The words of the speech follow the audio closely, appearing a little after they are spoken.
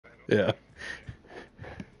Yeah.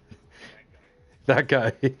 That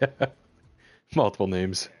guy, yeah. Multiple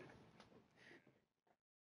names.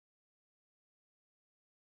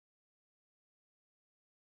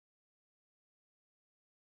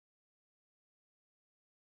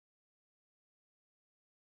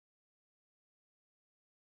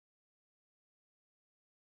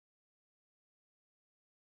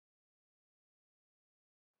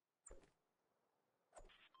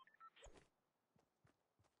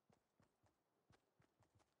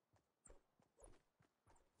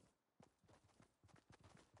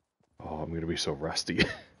 Oh, I'm gonna be so rusty.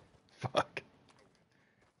 Fuck.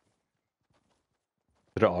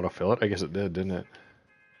 Did it autofill it? I guess it did, didn't it?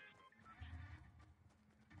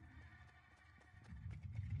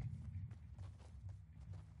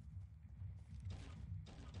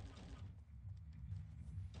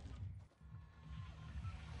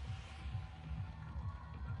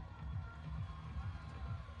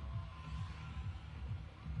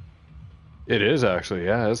 It is actually,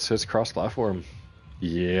 yeah. It's cross-platform.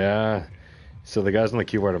 Yeah. So the guys on the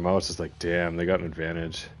keyboard and mouse is like, damn, they got an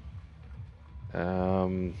advantage.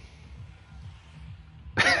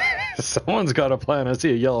 Someone's got a plan. I see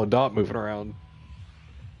a yellow dot moving around.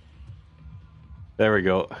 There we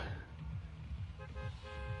go.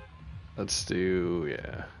 Let's do,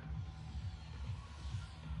 yeah.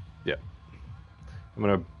 Yep. I'm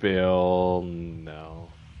gonna bail now.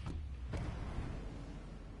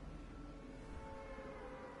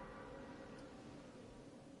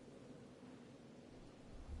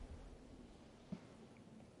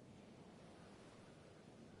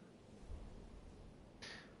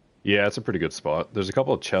 Yeah, it's a pretty good spot. There's a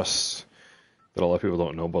couple of chests that a lot of people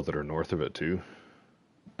don't know about that are north of it too.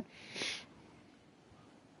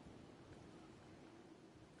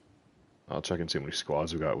 I'll check and see how many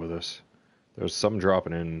squads we got with us. There's some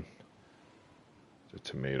dropping in to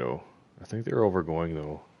Tomato. I think they're overgoing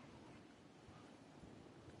though.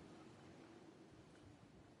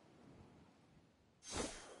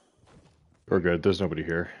 We're good. There's nobody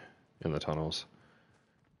here in the tunnels.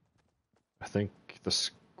 I think the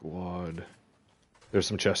squad... There's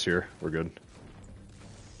some chests here. We're good.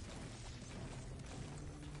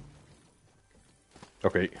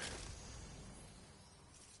 Okay.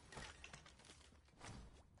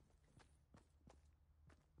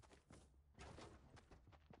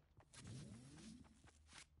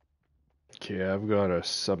 Okay, I've got a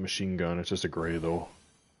submachine gun. It's just a gray though.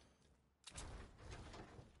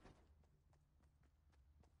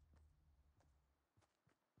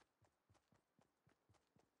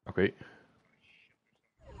 Okay.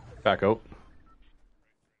 Back out.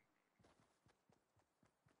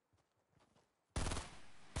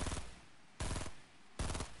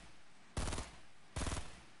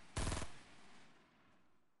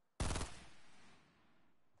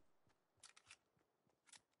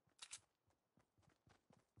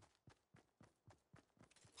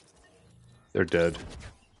 They're dead.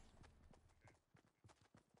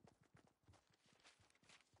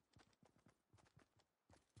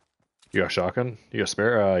 You got a shotgun? You got a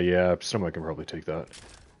spare? Yeah, someone can probably take that.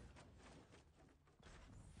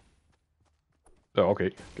 Oh,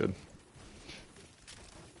 okay, good.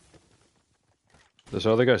 This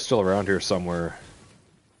other guy's still around here somewhere.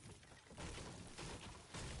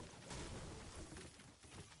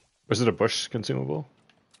 Is it a bush consumable?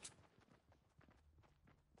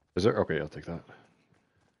 Is there? Okay, I'll take that.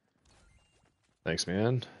 Thanks,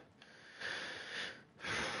 man.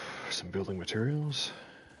 Some building materials.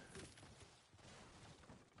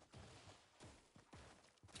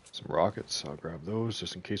 Some rockets. I'll grab those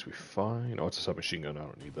just in case we find... Oh, it's a submachine gun. I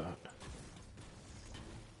don't need that.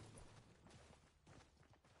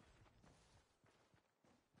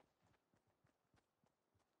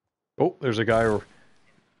 Oh, there's a guy.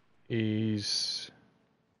 He's...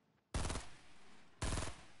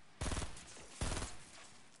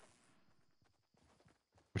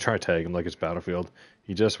 I'm trying to tag him like it's Battlefield.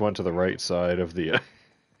 He just went to the right side of the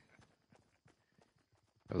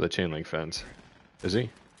of the chain link fence. Is he?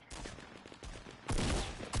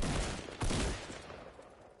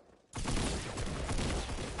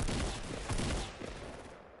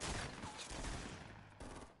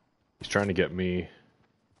 He's trying to get me.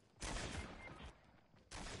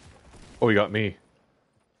 Oh, he got me.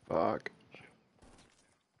 Fuck.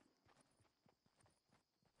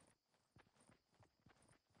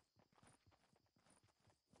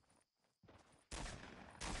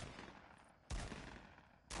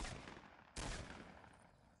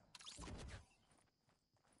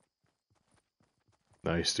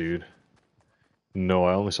 Nice, dude. No,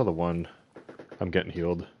 I only saw the one. I'm getting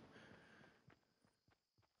healed.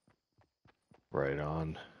 Right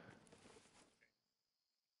on.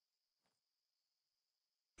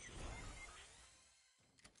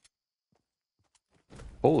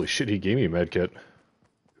 Holy shit, he gave me a medkit.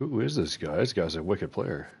 Who is this guy? This guy's a wicked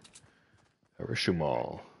player.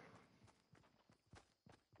 Arishumal.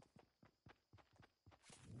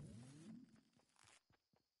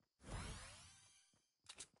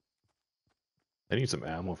 I need some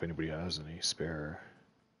ammo if anybody has any spare.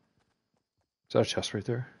 Is that a chest right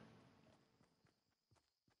there?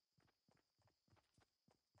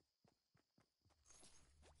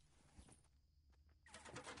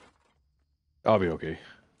 I'll be okay.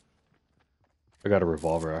 I got a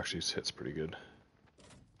revolver, actually, it hits pretty good.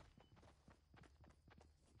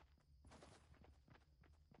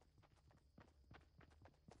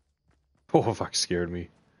 Oh, fuck, scared me.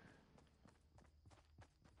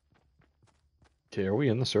 Okay, are we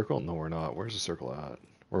in the circle? No, we're not. Where's the circle at?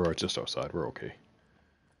 We're just outside. We're okay.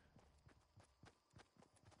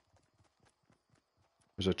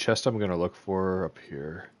 There's a chest I'm gonna look for up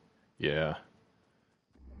here. Yeah.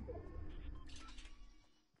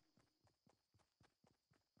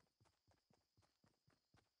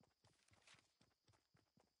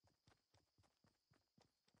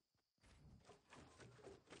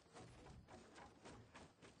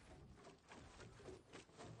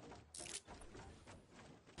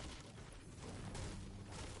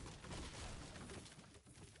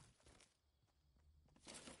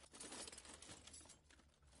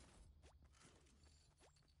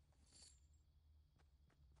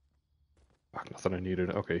 Fuck, nothing I needed.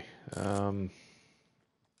 Okay. Yeah,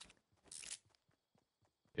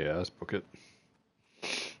 let's book it.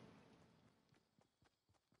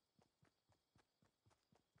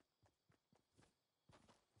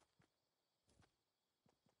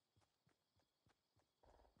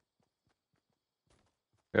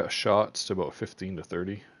 Got shots to about 15 to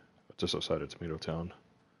 30. Just outside of Tomato Town.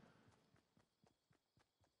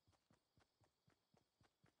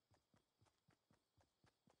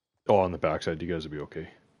 Oh, on the backside, you guys will be okay.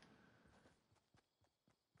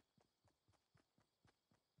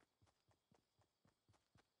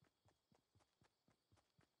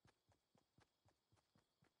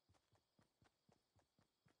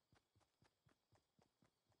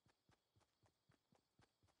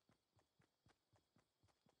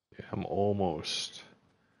 Yeah, I'm almost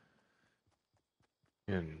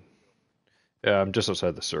in. Yeah, I'm just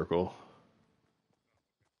outside the circle.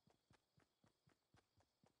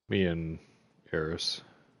 Me and Eris.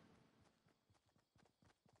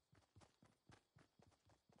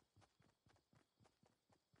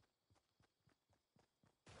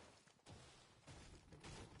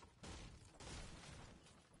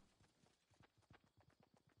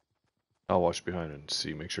 I'll watch behind and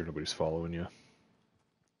see, make sure nobody's following you.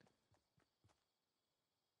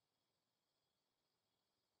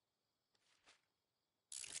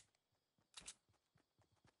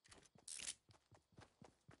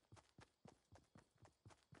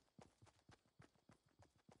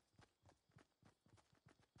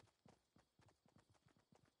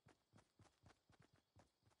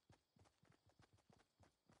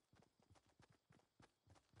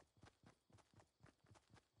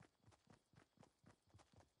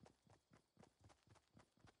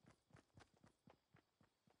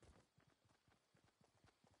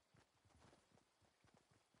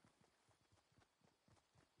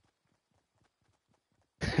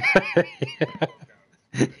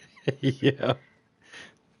 Yeah.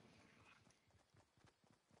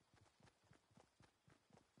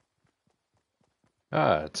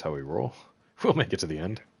 Ah, that's how we roll. We'll make it to the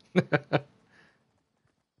end. I'm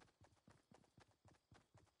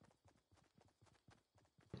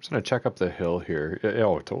just gonna check up the hill here.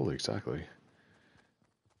 Oh, totally, exactly.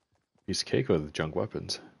 He's cake with junk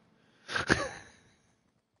weapons.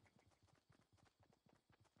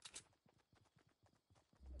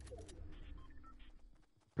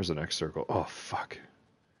 Where's the next circle? Oh, fuck.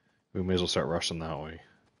 We may as well start rushing that way.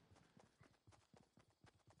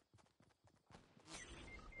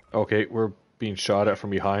 Okay, we're being shot at from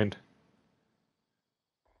behind.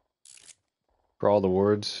 For all the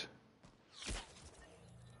words.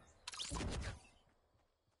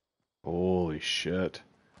 Holy shit.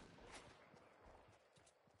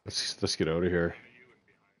 Let's get out of here.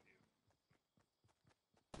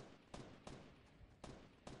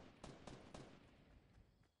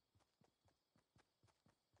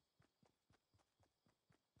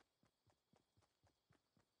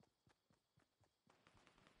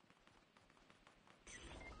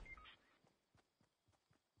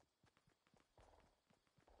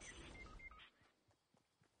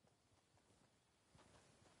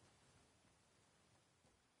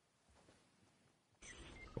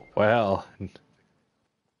 Well,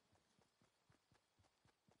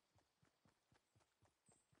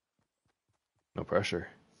 no pressure.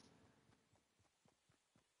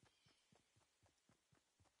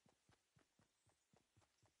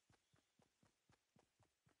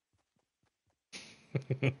 Fuck.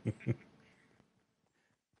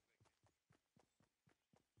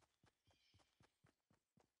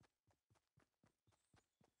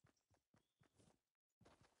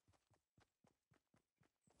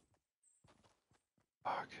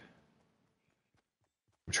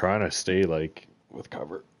 I'm trying to stay like with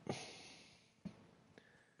cover.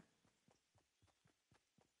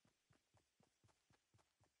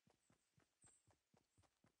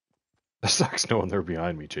 That sucks knowing they're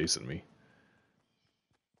behind me chasing me.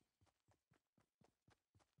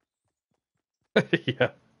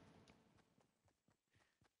 Yeah.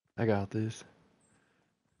 I got this.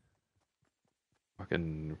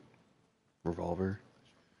 Fucking revolver.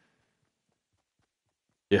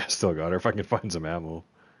 Yeah, still got her. If I can find some ammo.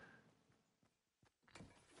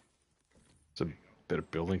 It's a bit of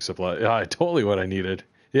building supply. Yeah, totally what I needed.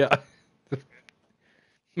 Yeah.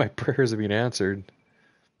 My prayers have been answered.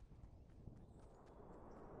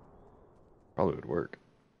 Probably would work.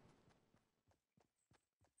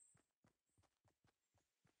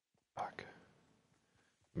 Fuck.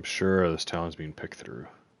 I'm sure this town's being picked through.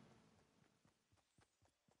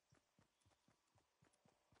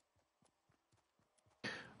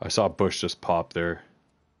 I saw a bush just pop there.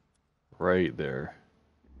 Right there.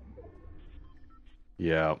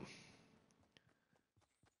 Yeah.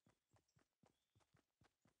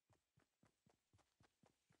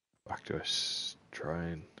 Fuck, do I try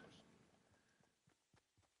and...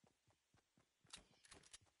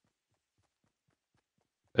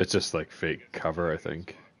 It's just like fake cover, I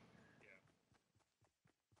think.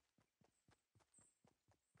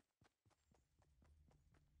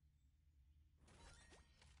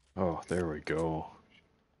 Oh, there we go.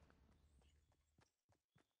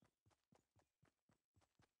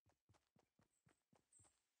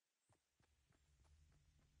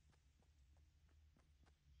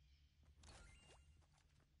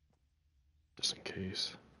 Just in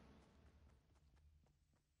case.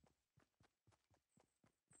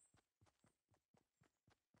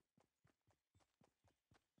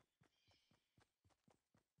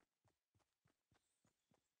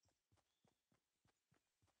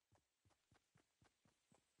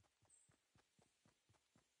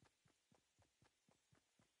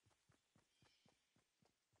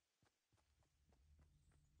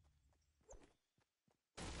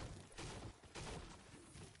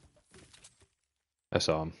 I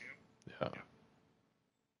saw him. Yeah.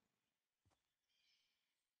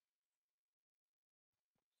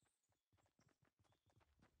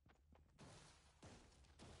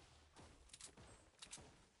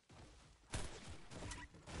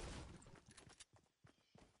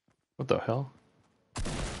 What the hell?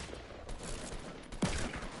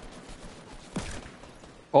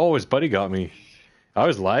 Oh, his buddy got me. I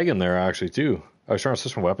was lagging there actually too. I was trying to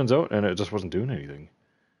switch my weapons out and it just wasn't doing anything.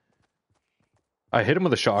 I hit him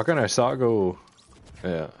with a shotgun. I saw it go.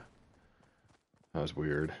 Yeah. That was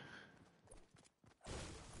weird.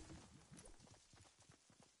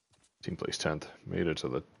 Team placed 10th. Made it to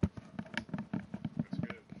the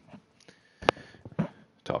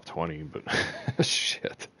top 20, but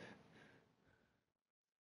shit.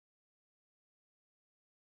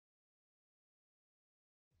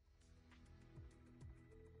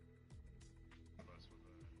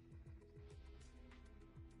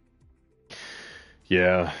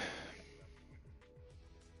 Yeah.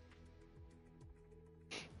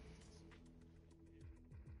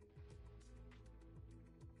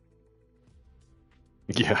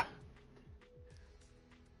 Yeah.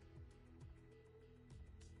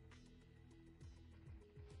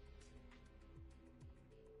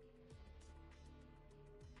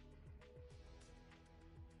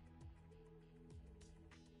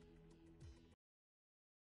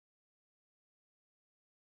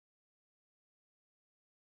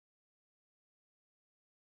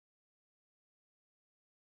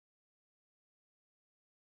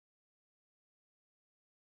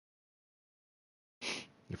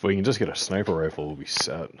 If we can just get a sniper rifle, we'll be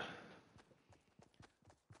set.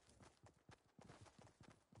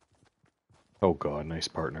 Oh god, nice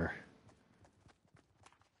partner.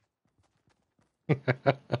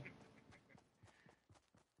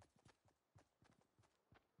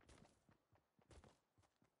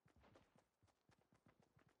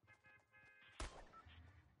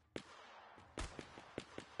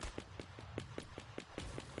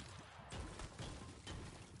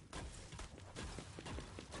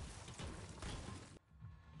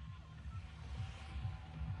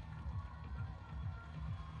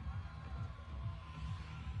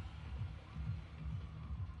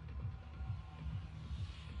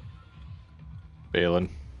 Balin.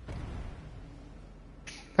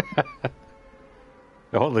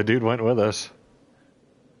 Oh, the dude went with us.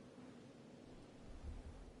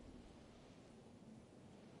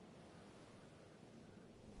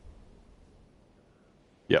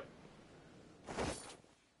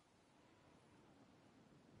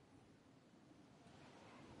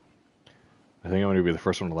 think I'm gonna be the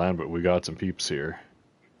first one to land, but we got some peeps here.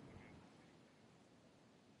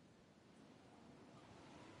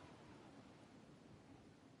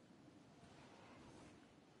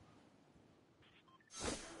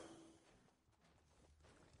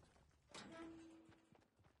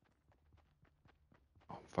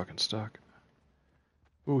 Oh, I'm fucking stuck.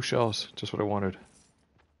 Ooh, shells. Just what I wanted.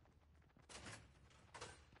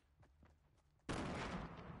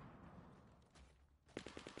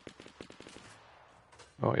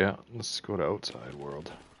 Oh yeah, let's go to outside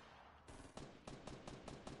world.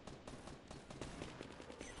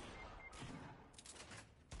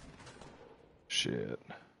 Shit.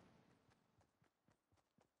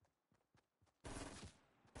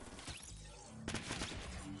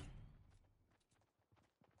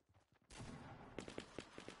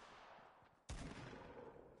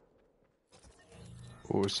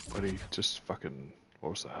 What was, buddy? Just fucking.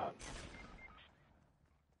 What was that?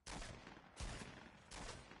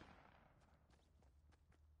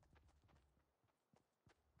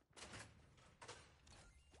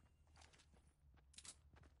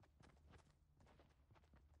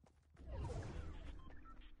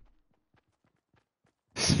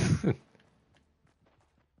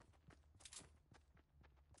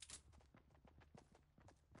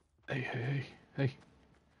 Hey.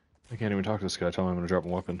 I can't even talk to this guy. Tell him I'm gonna drop a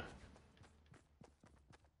weapon.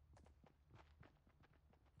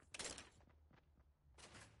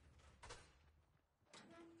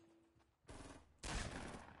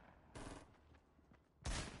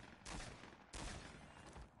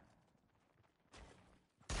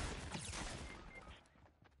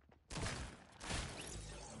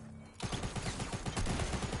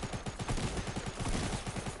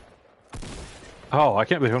 Oh, I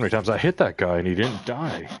can't believe how many times I hit that guy and he didn't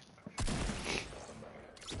die.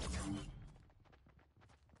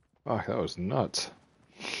 Fuck, that was nuts.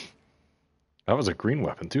 That was a green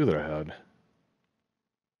weapon too that I had.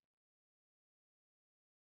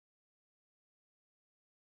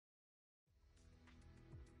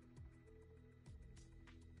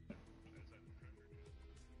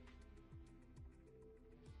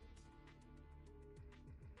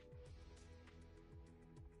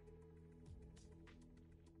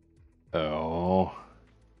 Oh.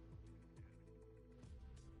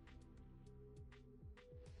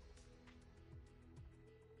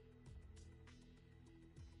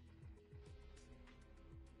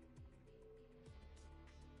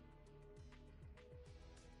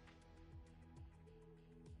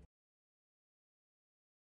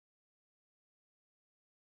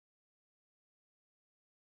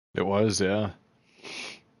 It was, yeah.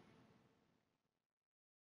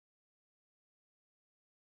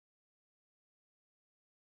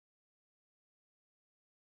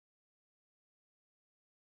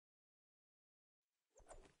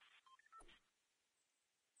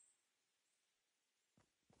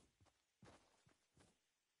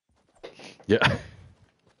 Yeah.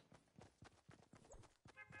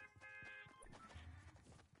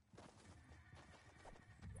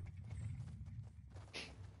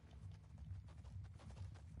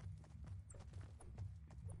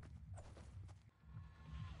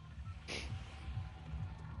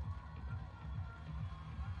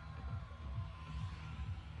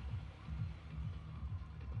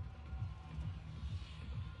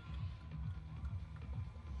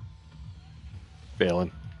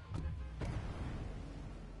 Failing.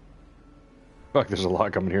 Fuck, there's a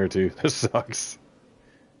lot coming here too. This sucks.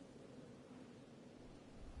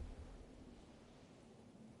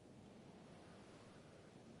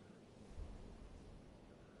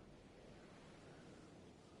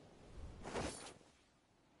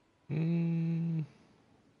 I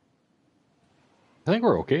think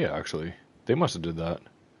we're okay, actually. They must have did that.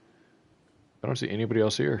 I don't see anybody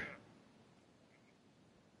else here.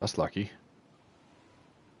 That's lucky.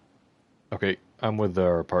 Okay, I'm with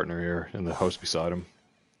our partner here in the house beside him.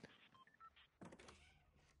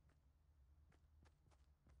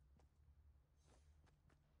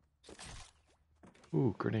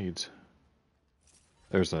 Ooh, grenades.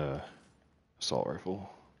 There's a assault rifle.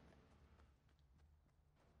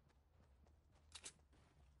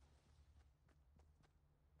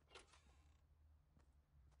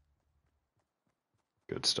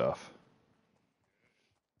 Good stuff.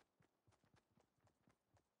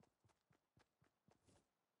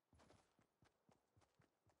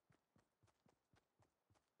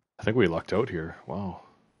 I think we lucked out here. Wow.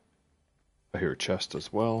 I hear a chest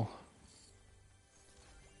as well.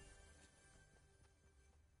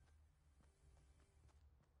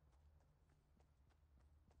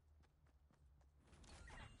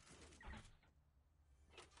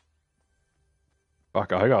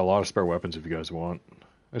 Fuck, I got a lot of spare weapons if you guys want.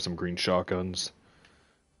 There's some green shotguns.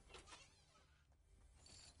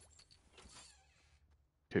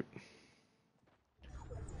 Okay.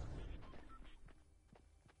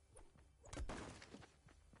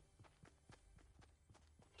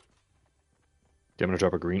 I'm gonna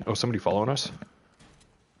drop a green. Oh, somebody following us?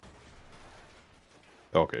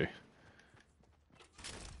 Okay.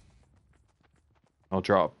 I'll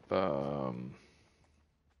drop, there's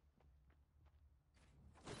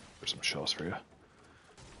some shells for you.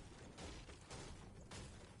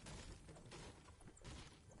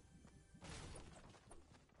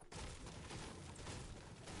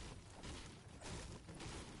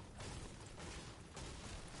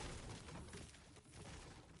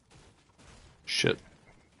 Shit.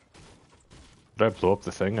 Did I blow up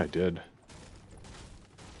the thing? I did.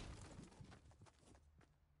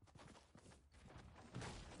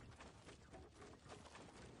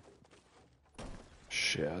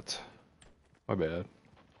 Shit. My bad.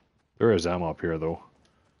 There is ammo up here, though.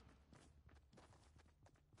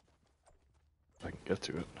 I can get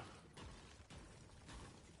to it.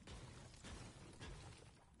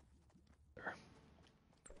 There.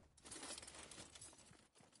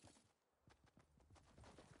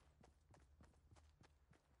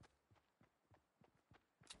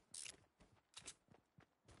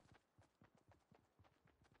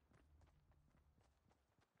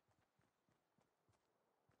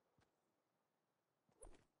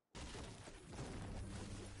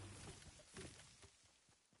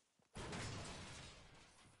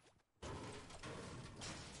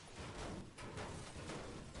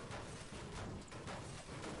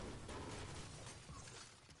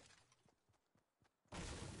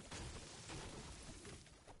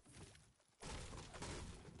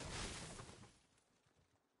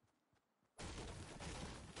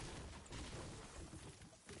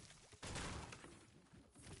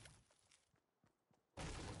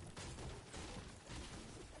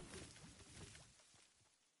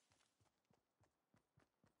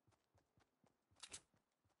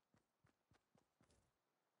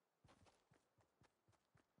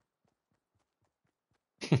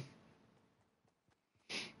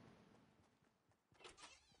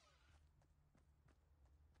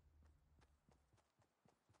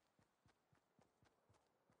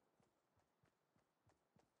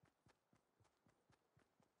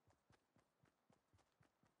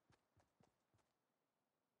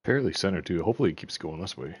 Fairly center, too. Hopefully it keeps going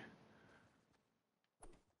this way.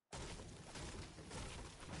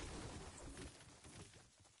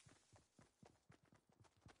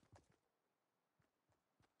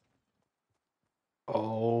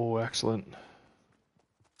 Oh, excellent.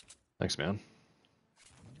 Thanks, man.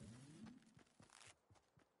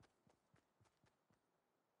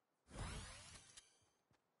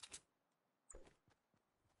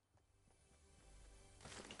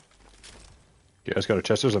 You guys got a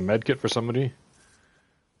chest? There's a med kit for somebody.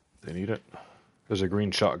 They need it. There's a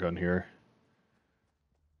green shotgun here.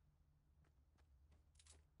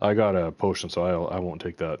 I got a potion, so I won't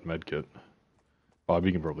take that med kit. Bob,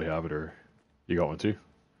 you can probably have it, or you got one too?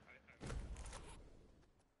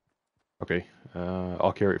 Okay,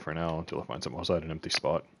 I'll carry it for now until I find something else. I had an empty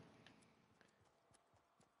spot.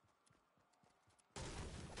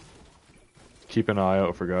 Keep an eye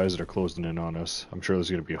out for guys that are closing in on us. I'm sure there's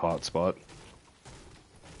going to be a hot spot.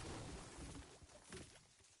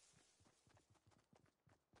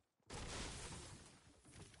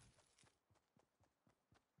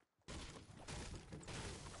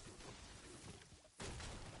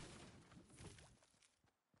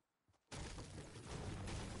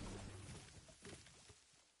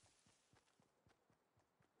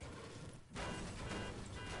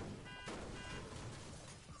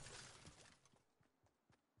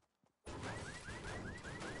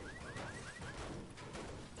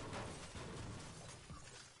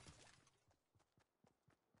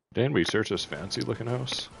 Did anybody search this fancy looking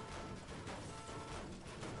house?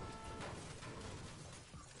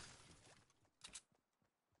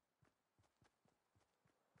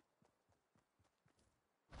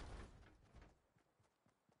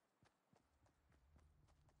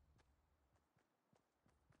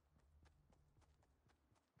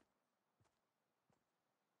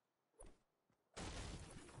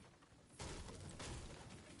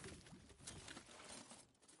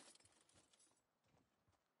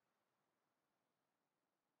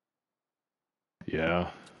 Yeah.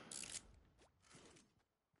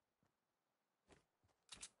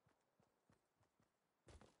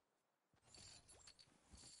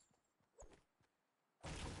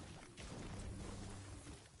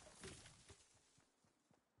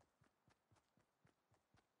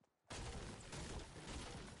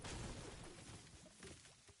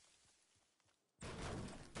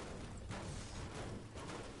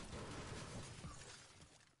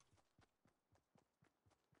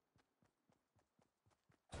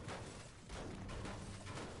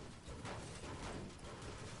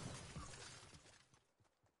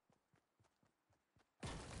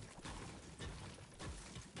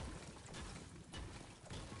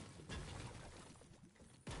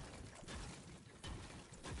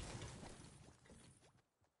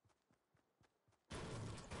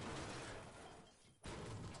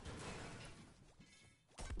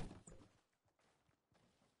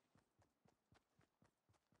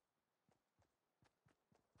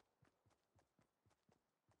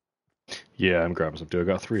 Yeah, I'm grabbing some too. I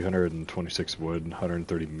got 326 wood,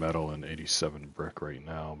 130 metal, and 87 brick right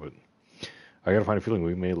now, but I gotta find a feeling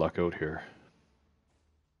we may luck out here.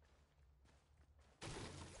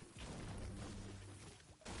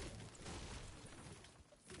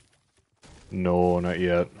 No, not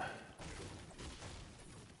yet.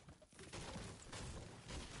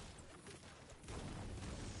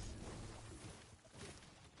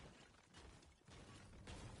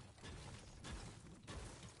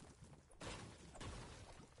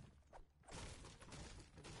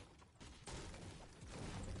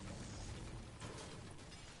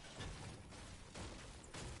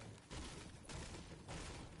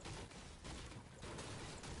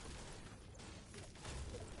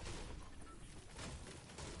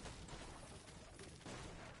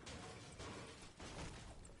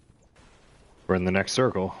 We're in the next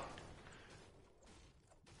circle.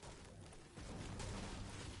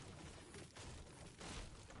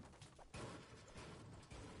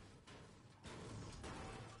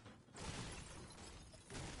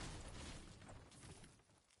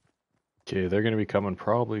 Okay, they're gonna be coming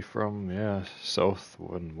probably from, yeah, south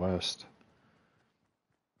and west.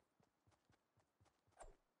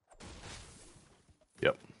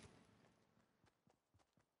 Yep.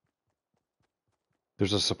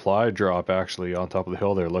 There's a supply drop actually on top of the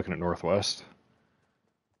hill there looking at northwest.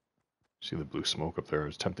 See the blue smoke up there?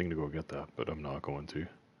 It's tempting to go get that, but I'm not going to.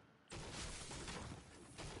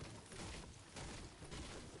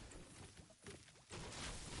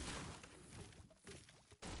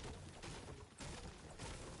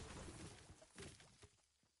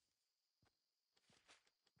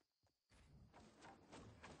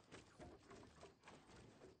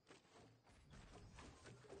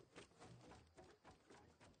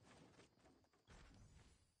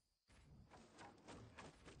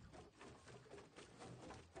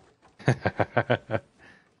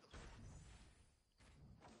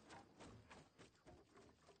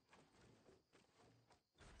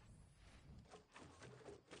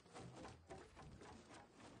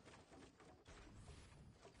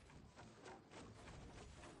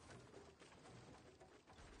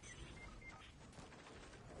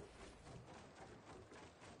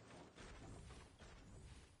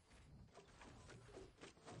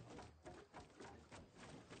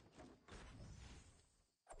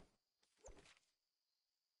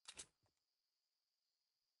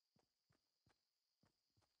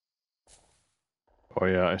 Oh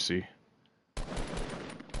yeah, I see.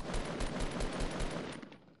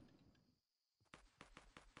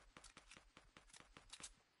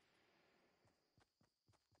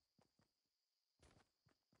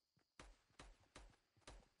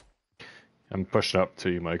 I'm pushing up to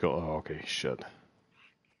you, Michael. Oh, okay, shit.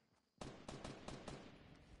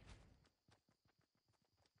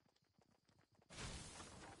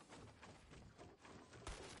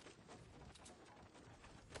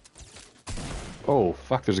 Oh,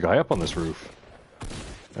 fuck, there's a guy up on this roof.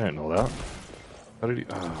 I didn't know that. How did he...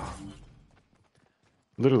 Oh.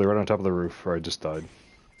 Literally right on top of the roof where I just died.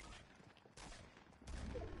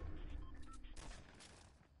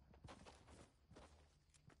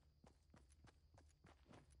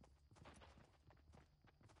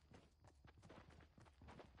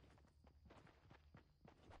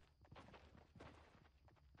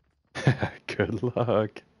 Good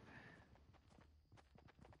luck.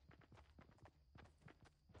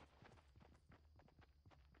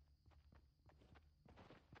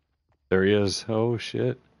 There he is. Oh,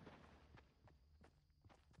 shit.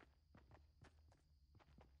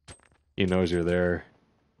 He knows you're there.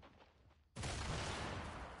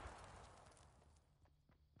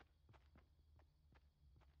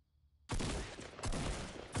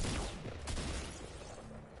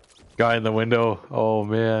 Guy in the window. Oh,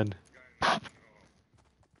 man.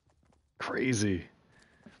 Crazy.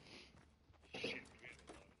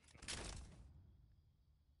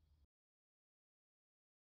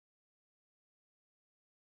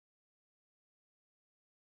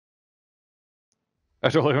 I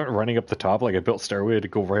totally went running up the top, like I built stairway to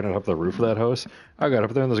go right on top of the roof of that house. I got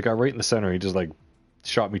up there and there's a guy right in the center. He just like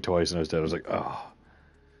shot me twice and I was dead. I was like, oh,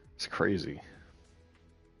 it's crazy.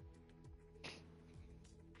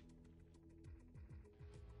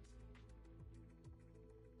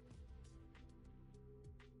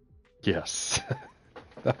 Yes,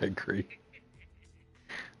 I agree.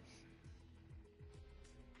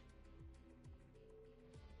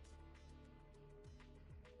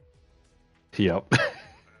 Yep.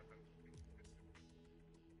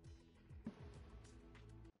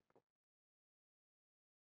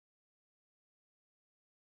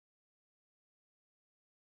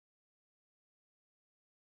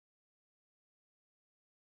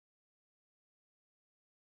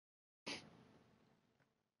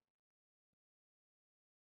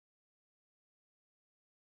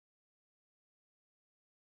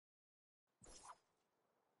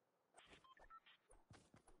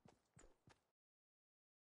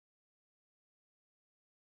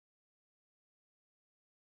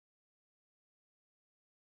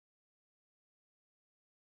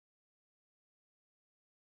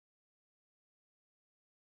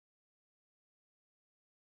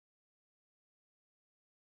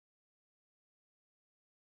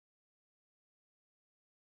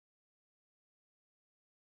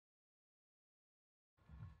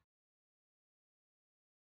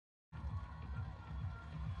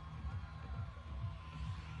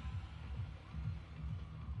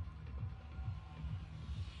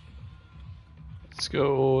 Let's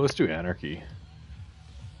go. Let's do Anarchy.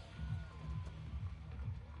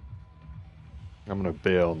 I'm gonna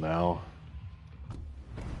bail now.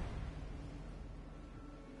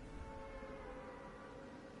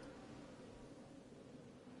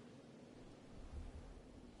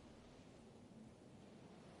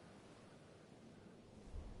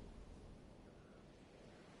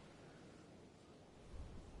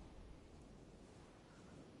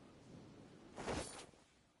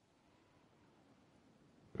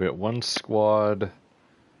 We got one squad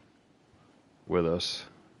with us.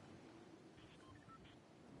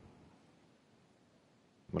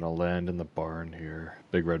 I'm gonna land in the barn here.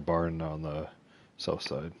 Big red barn on the south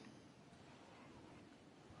side.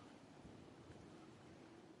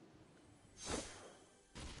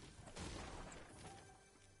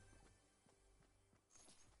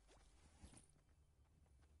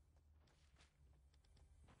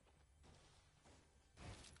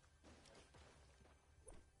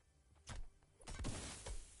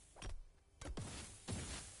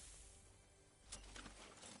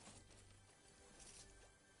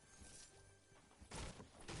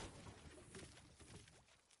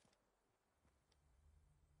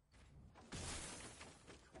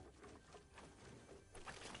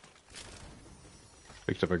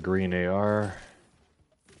 Picked up a green AR.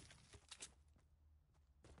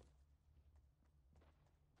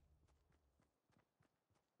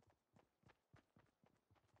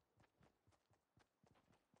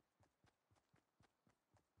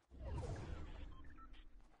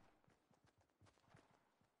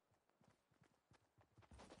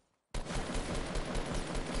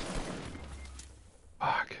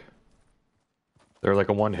 Fuck. They're like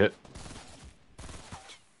a one hit.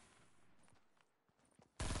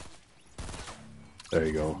 There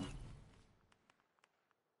you go.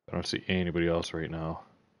 I don't see anybody else right now.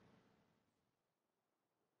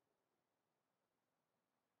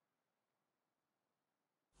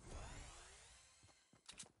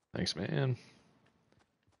 Thanks, man.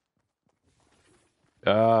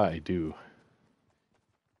 Ah, I do.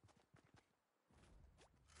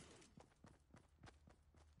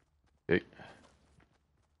 Okay.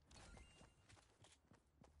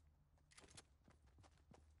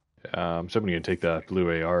 Somebody can take that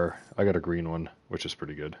blue AR. I got a green one, which is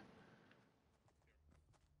pretty good.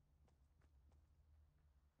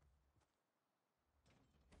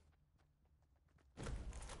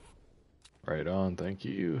 Right on, thank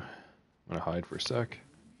you. I'm gonna hide for a sec.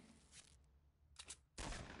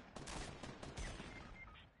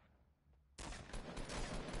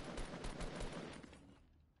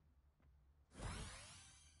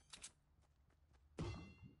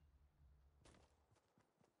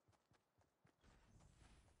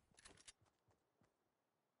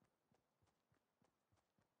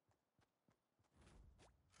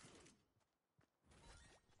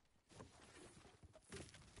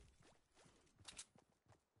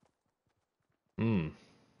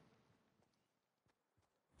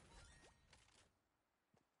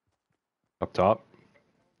 Up top.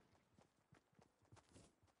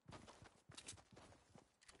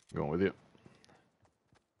 Going with you.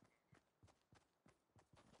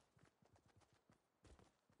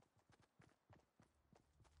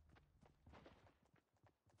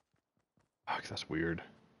 Fuck, that's weird.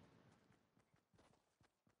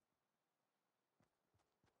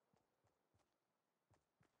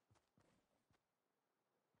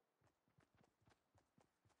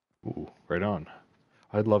 Ooh, right on.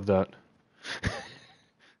 I'd love that.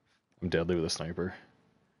 I'm deadly with a sniper.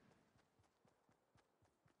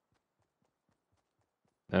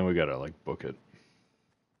 And we gotta, like, book it.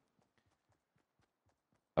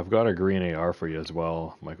 I've got a green AR for you as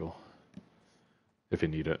well, Michael. If you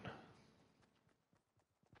need it.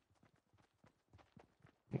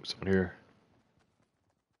 Ooh, someone here.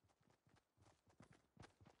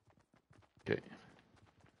 Okay.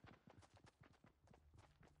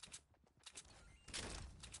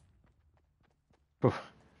 Oof.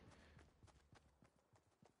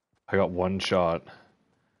 I got one shot.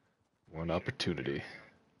 One opportunity.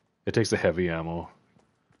 It takes the heavy ammo.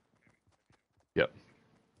 Yep.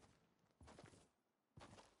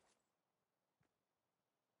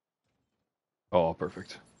 Oh,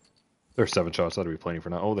 perfect. There's 7 shots. That'll be plenty for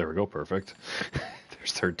now. Oh, there we go. Perfect.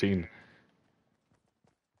 There's 13.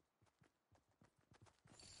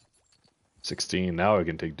 16. Now I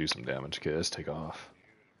can do some damage. Okay, let's take off.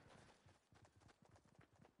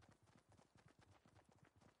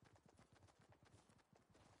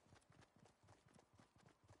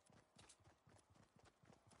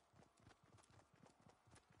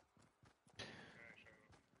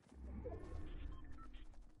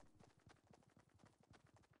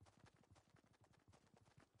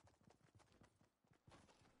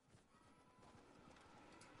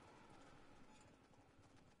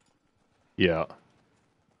 Yeah.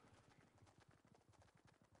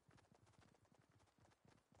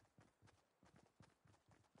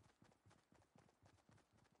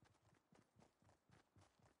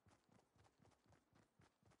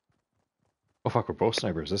 Oh fuck, we're both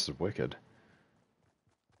snipers. This is wicked.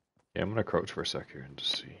 Yeah, I'm gonna crouch for a sec here and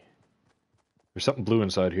just see. There's something blue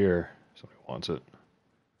inside here. Somebody wants it.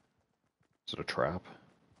 Is it a trap?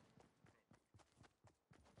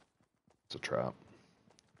 It's a trap.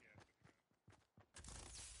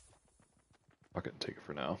 Fuck it, take it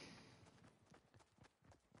for now.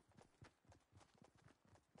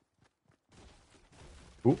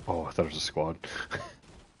 Ooh, oh, I thought it was a squad.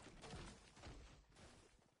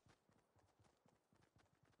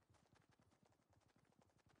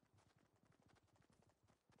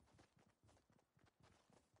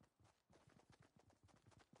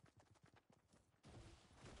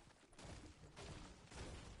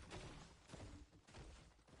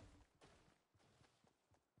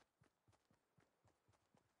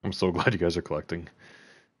 I'm so glad you guys are collecting.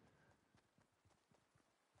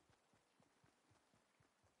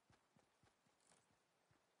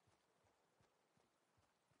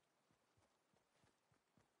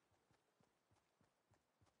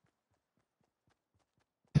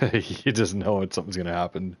 You just know it, something's gonna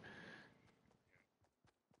happen.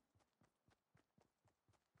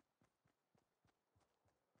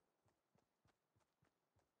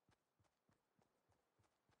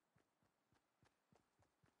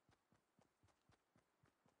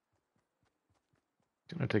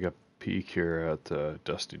 Gonna take a peek here at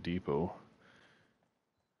Dusty Depot.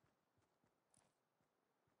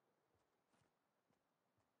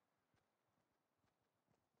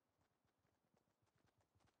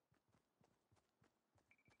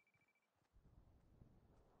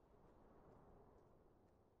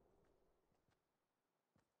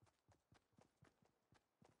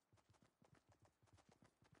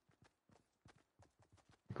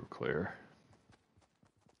 Go clear.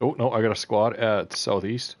 Oh no, I got a squad at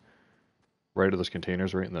southeast. Right of those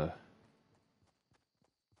containers, right in the.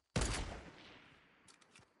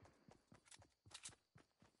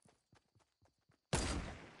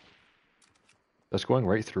 That's going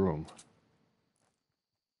right through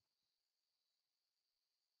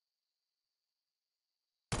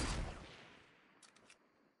them.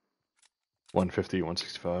 $150,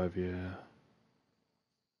 $165, yeah.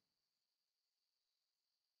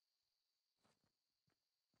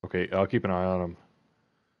 Okay, I'll keep an eye on him.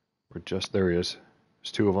 We're just there. He is.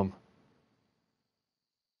 There's two of them.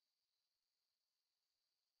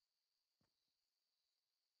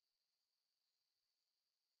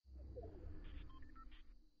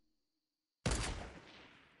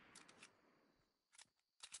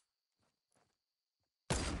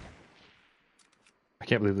 I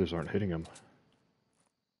can't believe those aren't hitting him.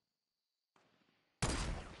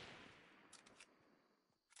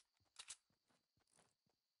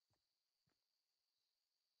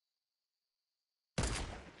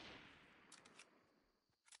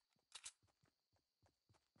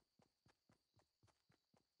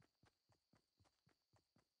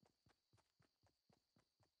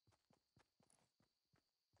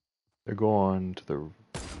 They're going to the.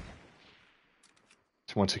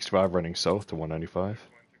 It's 165 running south to 195.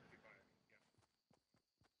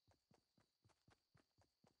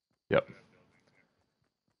 Yep.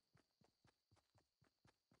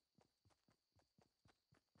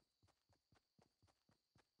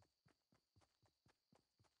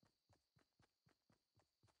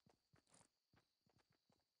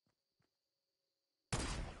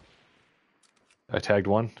 I tagged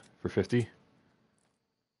one for 50.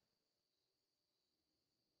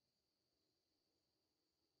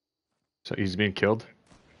 So he's being killed.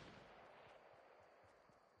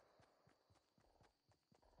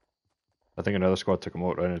 I think another squad took him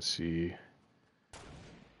out. I didn't see.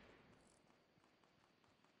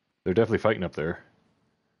 They're definitely fighting up there.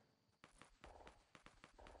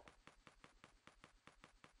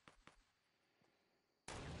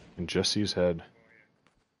 And just see his head.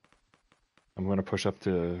 I'm gonna push up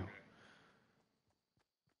to.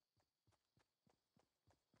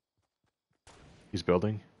 He's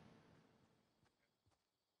building.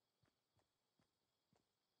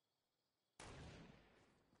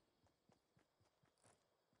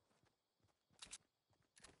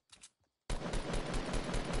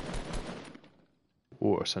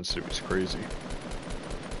 Oh, our sensitivity is crazy.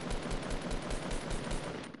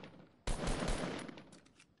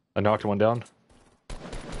 I knocked one down.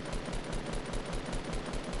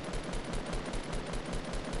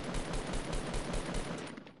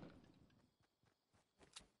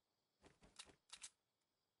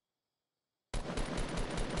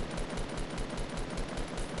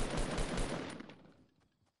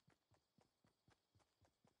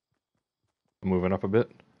 moving up a bit.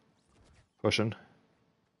 Pushing.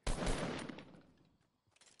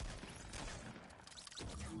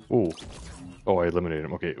 Ooh. Oh, I eliminated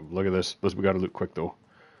him. Okay, look at this. We gotta loot quick, though.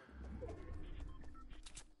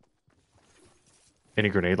 Any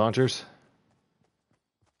grenade launchers?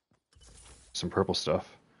 Some purple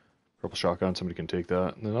stuff. Purple shotgun, somebody can take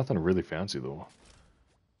that. There's nothing really fancy, though.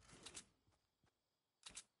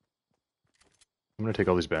 I'm gonna take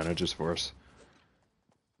all these bandages for us.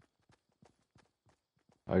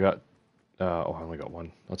 I got... oh, I only got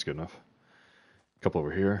one. That's good enough. A couple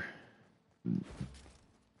over here.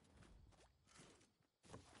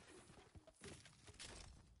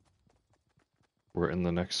 We're in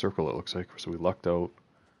the next circle, it looks like, so we lucked out.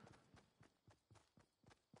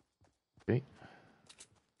 Okay.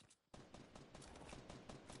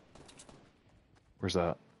 Where's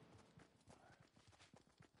that?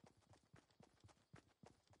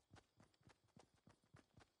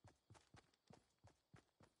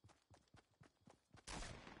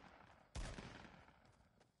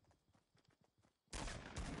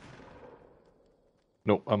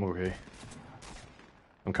 Nope, I'm okay.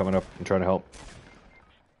 I'm coming up. I'm trying to help.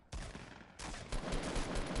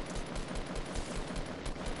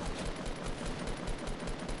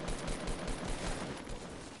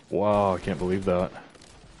 Wow, I can't believe that.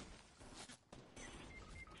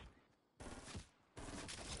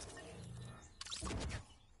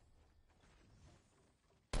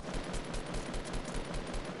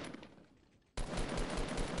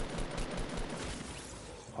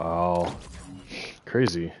 Wow.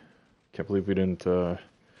 Crazy. Can't believe we didn't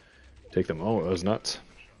take them out. That was nuts.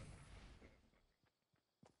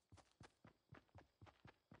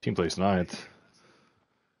 Team placed 9th.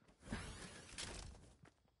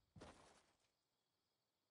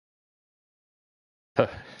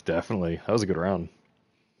 Definitely. That was a good round.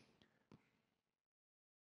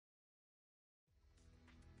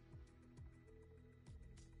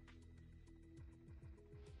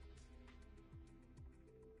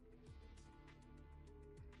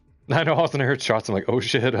 I know, often I heard shots, I'm like, oh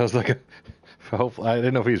shit. I was like, hopefully, I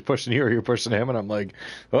didn't know if he was pushing you or you were pushing him, and I'm like,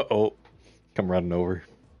 uh-oh. Come running over.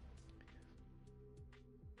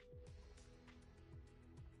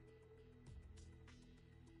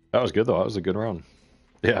 That was good, though. That was a good round.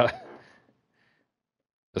 Yeah.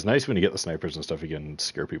 It's nice when you get the snipers and stuff, you can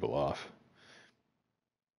scare people off.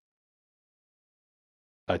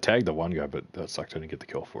 I tagged the one guy, but that sucked. I didn't get the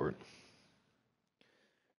kill for it.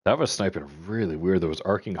 That was sniping really weird. That was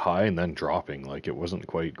arcing high and then dropping. Like, it wasn't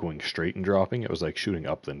quite going straight and dropping. It was like shooting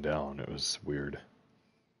up then down. It was weird.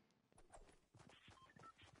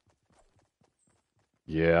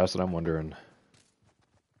 Yeah, that's what I'm wondering.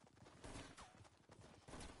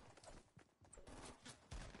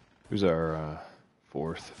 Who's our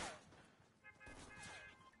 4th?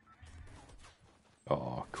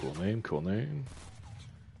 Oh, cool name, cool name.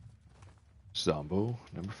 Zombo,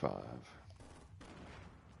 number 5.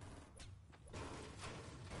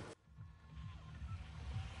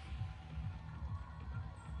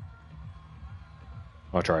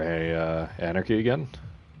 I'll try Anarchy again.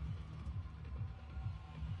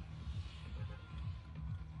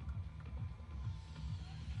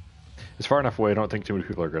 It's far enough away, I don't think too many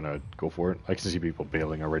people are gonna go for it. I can see people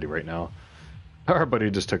bailing already right now. Our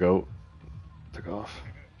buddy just took off.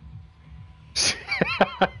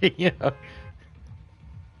 Yeah.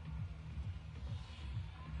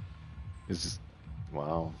 It's just,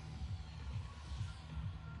 wow.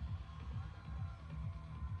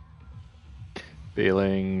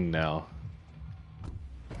 Bailing now.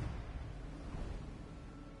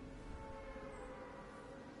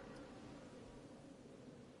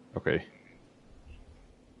 Okay.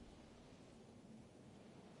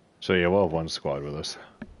 So yeah, we'll have one squad with us.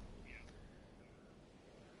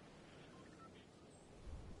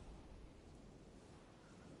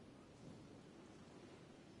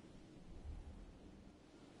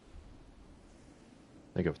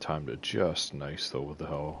 I think I've timed it just nice though with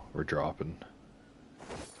how we're dropping.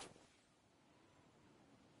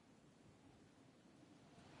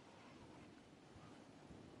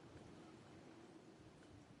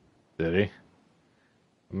 Did he?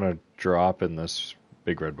 I'm gonna drop in this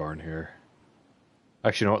big red barn here.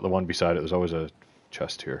 Actually, you know what? The one beside it, there's always a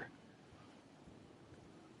chest here.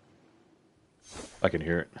 I can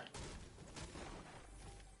hear it.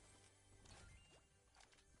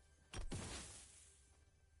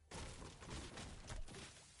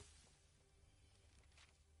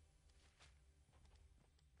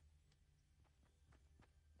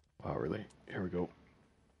 Wow, really? Here we go.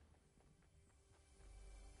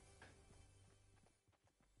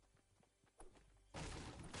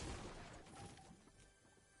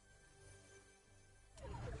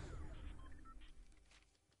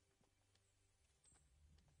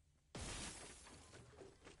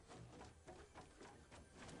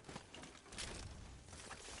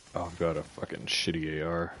 Oh, I've got a fucking shitty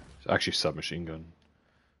AR. It's actually submachine gun.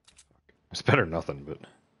 It's better than nothing, but...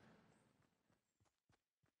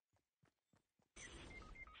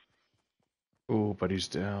 Oh, but he's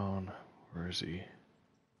down. Where is he?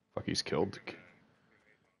 Fuck, he's killed.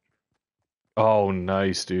 Oh,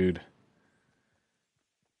 nice, dude.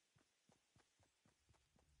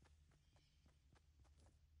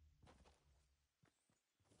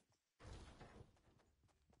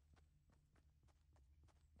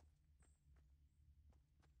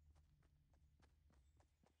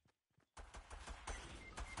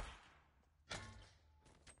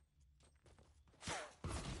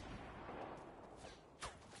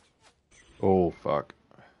 Oh, fuck.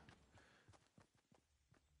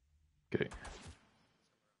 Okay.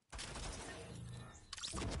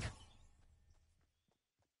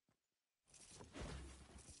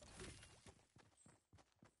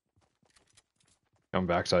 I'm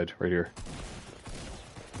backside, right here.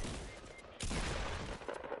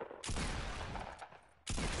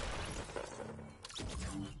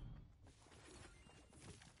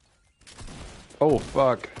 Oh,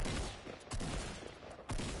 fuck.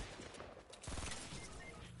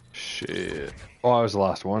 Shit. Oh, I was the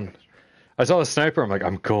last one. I saw the sniper, I'm like,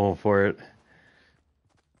 I'm going for it.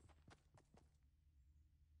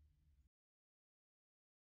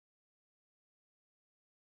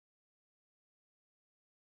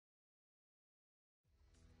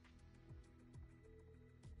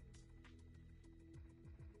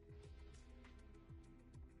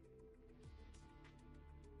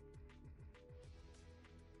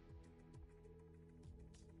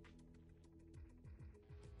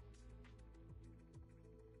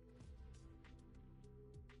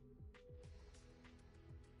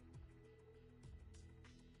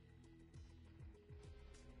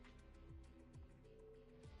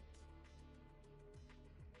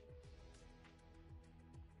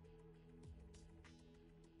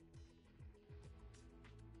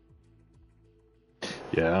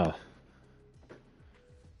 Yeah.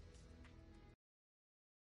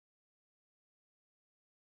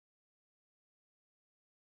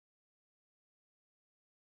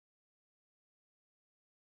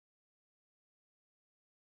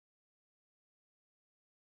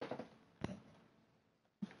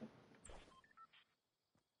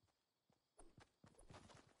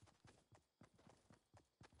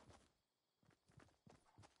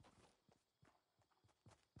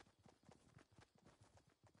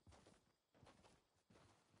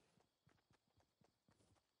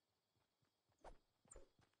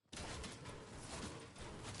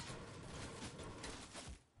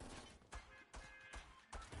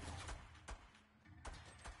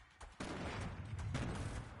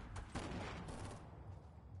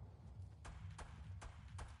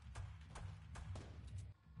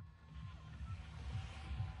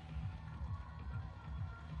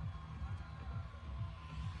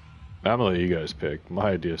 I'm gonna let you guys pick. My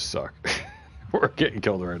ideas suck. We're getting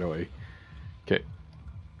killed right away. Okay.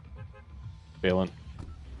 Phelan.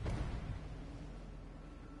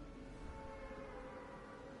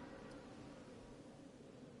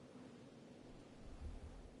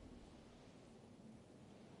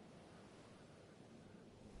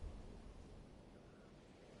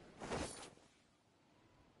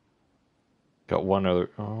 Got one other.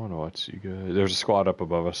 Oh no, it's you guys. There's a squad up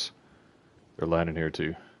above us. They're landing here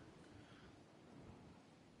too.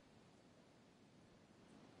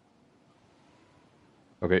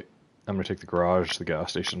 Okay. I'm gonna take the garage, the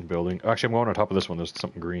gas station building. Actually, I'm going on top of this one. There's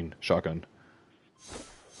something green. Shotgun.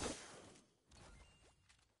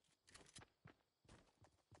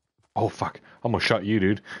 Oh fuck. Almost shot you,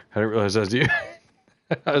 dude. I didn't realize that was you.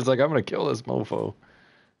 I was like, I'm gonna kill this mofo.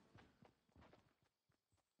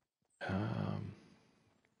 Um,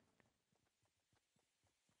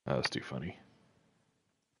 that was too funny.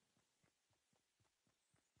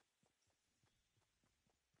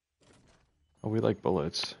 Oh, we like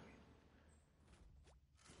bullets.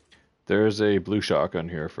 There's a blue shotgun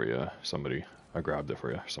here for you, somebody. I grabbed it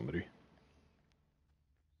for you, somebody.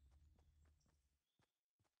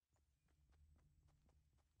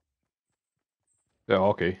 Yeah,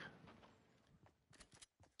 okay.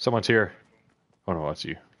 Someone's here. Oh no, that's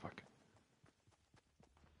you. Fuck.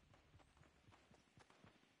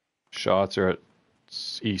 Shots are at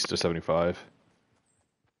east of 75.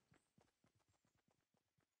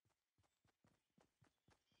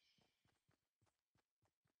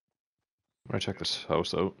 I'm gonna check this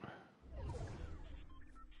house out.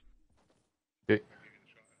 Okay.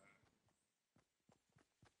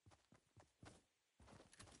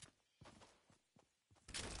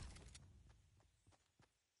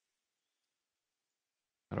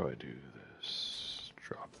 How do I do this?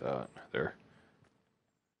 Drop that. There.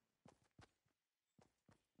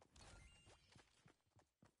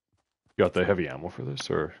 You got the heavy ammo for this,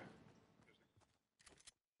 or?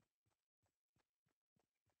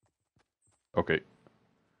 Okay.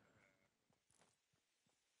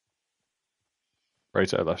 Right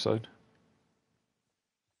side, left side?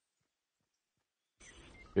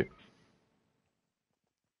 Okay.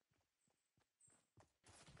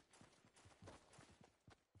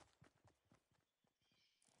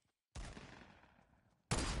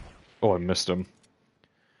 Oh, I missed him.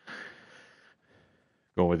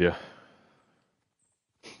 Going with you.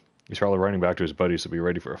 He's probably running back to his buddies to be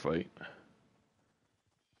ready for a fight.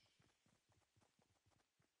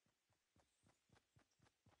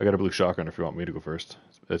 I got a blue shotgun if you want me to go first.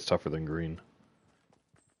 It's tougher than green.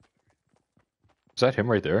 Is that him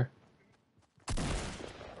right there?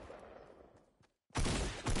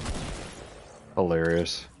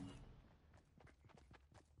 Hilarious.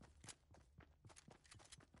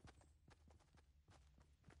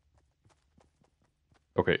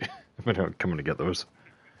 Okay, I'm coming to get those.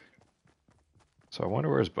 So I wonder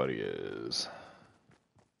where his buddy is.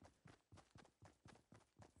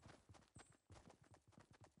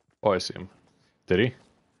 Oh, I see him. Did he?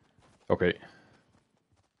 Okay.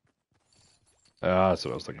 Ah, that's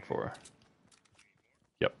what I was looking for.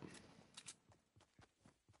 Yep.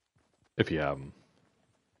 If you have them.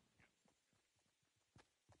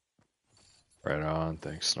 Right on.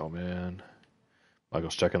 Thanks, Snowman.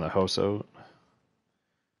 Michael's checking the house out.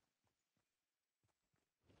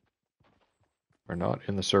 We're not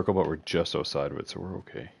in the circle, but we're just outside of it, so we're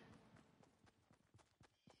okay.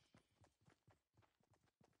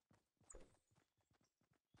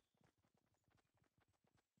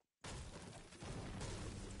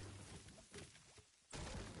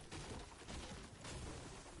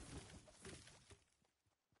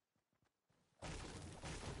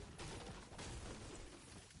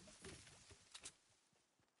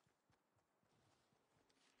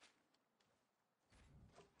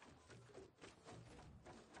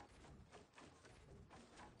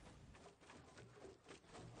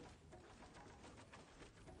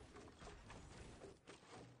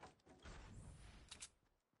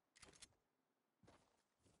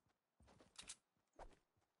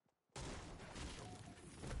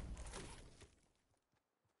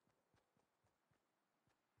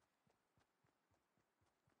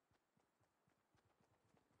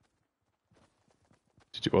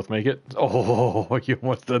 Did you both make it? Oh, you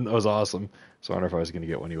almost did. That was awesome. So I wonder if I was going to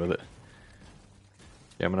get Winnie with it.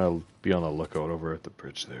 Yeah, I'm going to be on the lookout over at the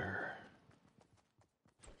bridge there.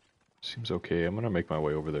 Seems okay. I'm going to make my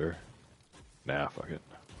way over there. Nah, fuck it.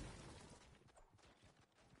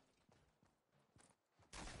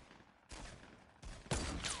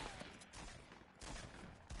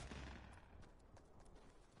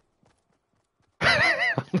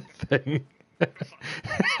 Thing.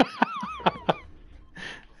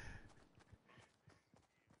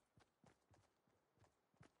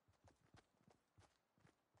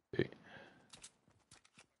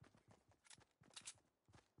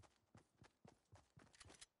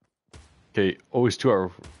 Okay, always 2 hour.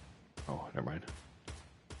 Oh, never mind.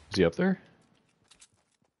 Is he up there?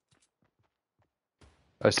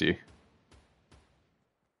 I see.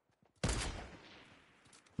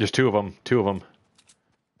 There's 2 of them. 2 of them.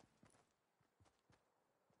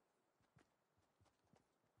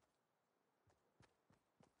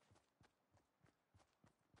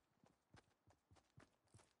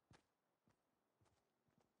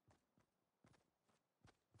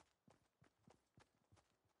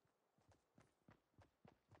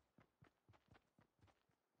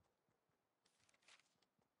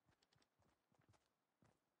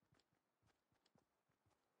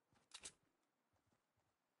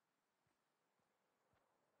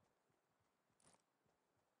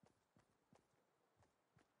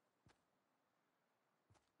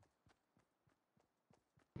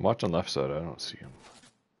 I'm watching left side. I don't see him.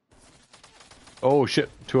 Oh shit!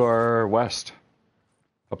 To our west,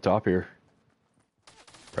 up top here,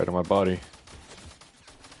 right on my body.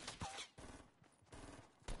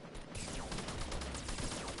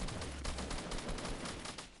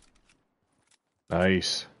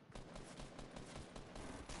 Nice.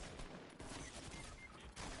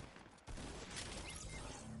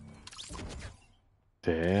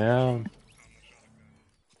 Damn.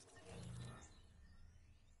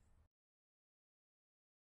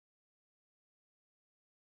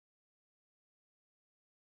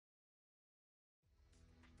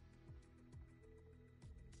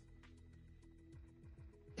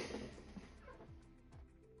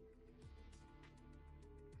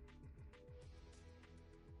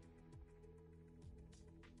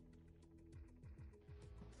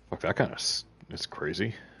 Fuck, that kind of is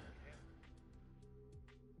crazy.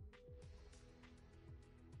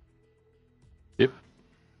 Yep.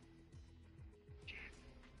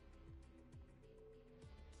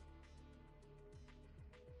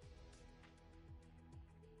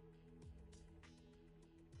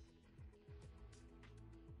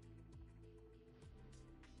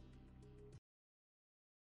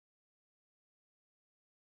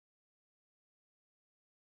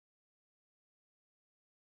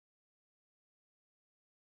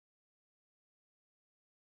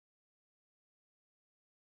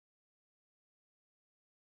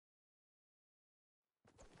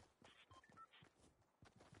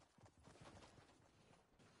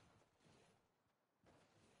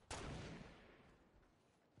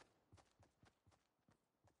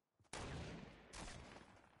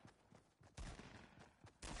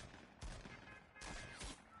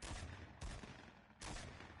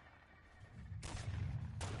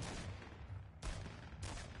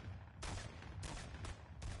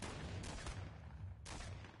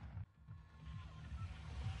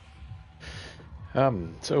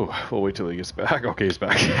 So we'll wait till he gets back. Okay, he's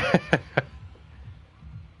back.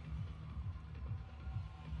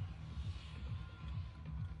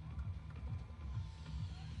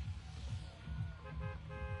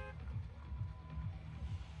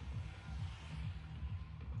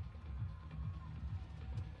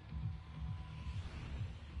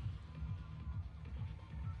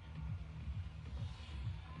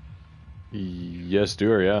 Yes,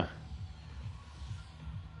 doer, yeah.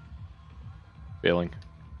 Failing.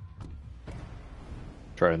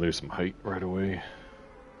 Try and lose some height right away.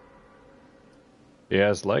 Yeah,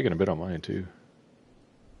 it's lagging a bit on mine too.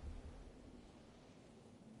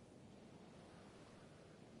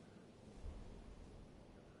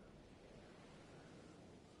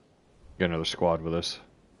 Got another squad with us.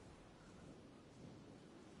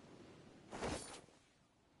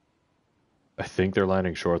 I think they're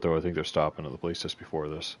landing short though. I think they're stopping at the place just before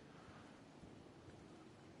this.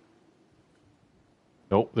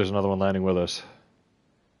 Nope, there's another one landing with us.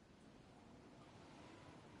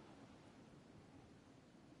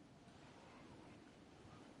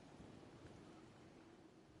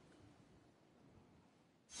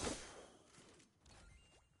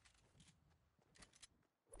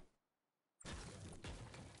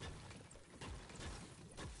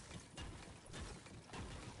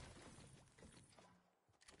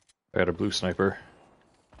 I got a blue sniper.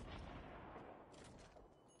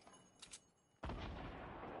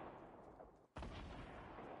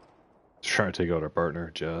 Just trying to take out our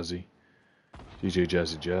partner, Jazzy. DJ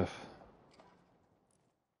Jazzy Jeff.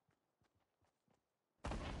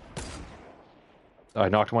 I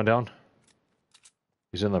knocked one down.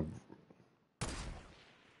 He's in the...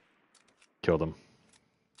 Killed him.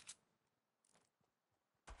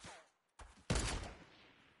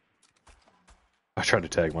 I tried to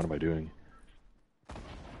tag. What am I doing?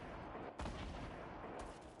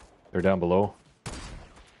 They're down below.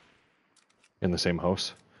 In the same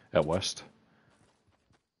house. At west.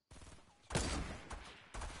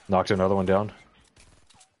 Knocked another one down.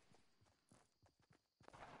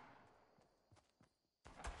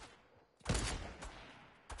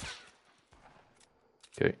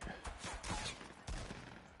 Okay.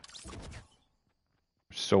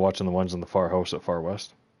 Still watching the ones in the far house at far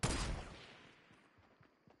west.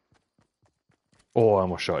 Oh, I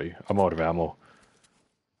almost shot you. I'm out of ammo.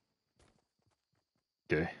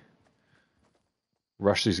 Okay.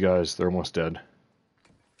 Rush these guys. They're almost dead.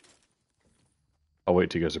 I'll wait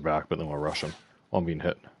till you guys are back, but then we'll rush them. Oh, I'm being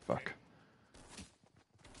hit. Fuck.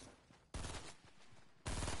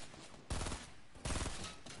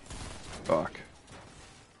 Fuck.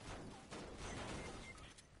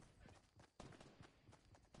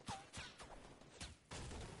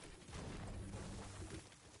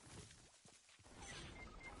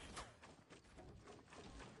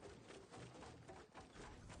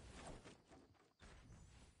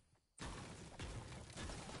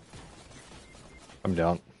 I'm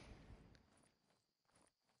down.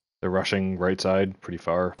 They're rushing right side pretty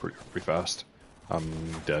far, pretty fast. I'm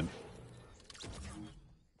dead.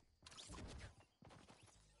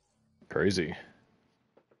 Crazy.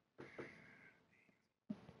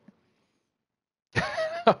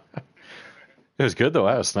 It was good though.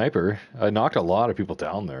 I had a sniper. I knocked a lot of people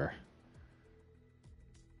down there.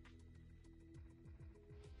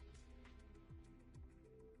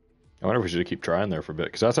 I wonder if we should keep trying there for a bit,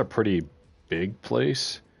 because that's a pretty big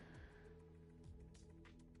place.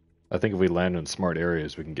 I think if we land in smart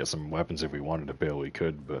areas, we can get some weapons if we wanted to bail, we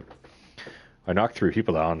could, but I knocked 3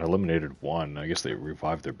 people down, eliminated 1. I guess they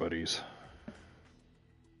revived their buddies.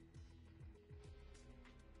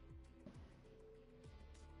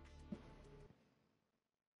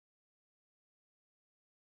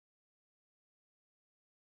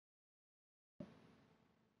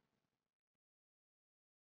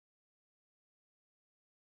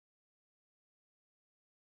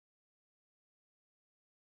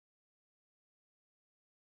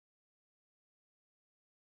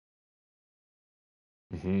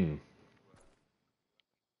 Mm-hmm.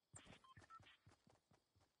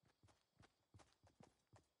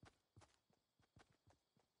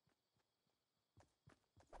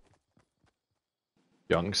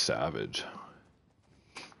 Young Savage.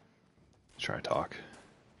 Try to talk.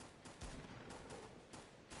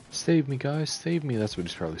 Save me, guys, save me. That's what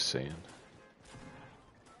he's probably saying.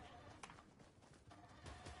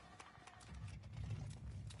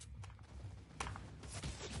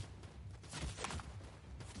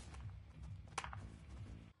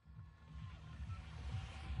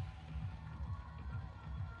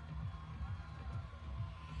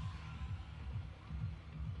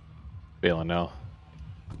 Bailing now.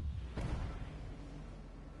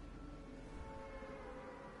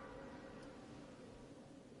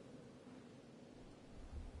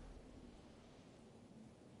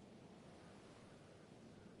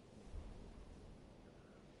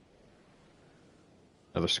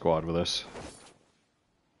 Another squad with us.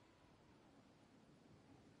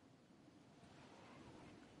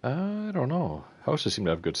 I don't know. Houses seem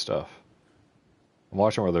to have good stuff. I'm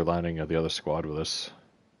watching where they're landing at the other squad with us.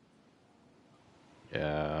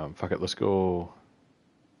 Yeah, fuck it, let's go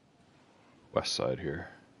west side here.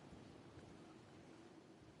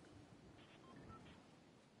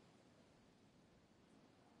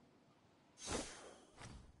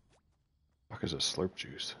 Fuck is a slurp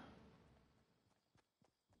juice?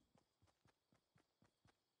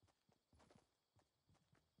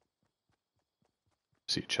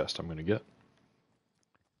 See a chest I'm gonna get.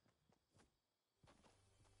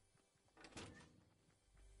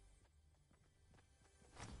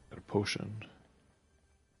 Got a potion.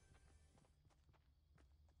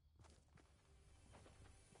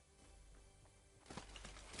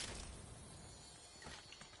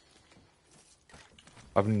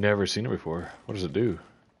 I've never seen it before. What does it do?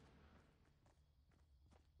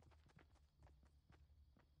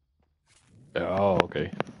 Oh,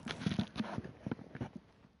 okay.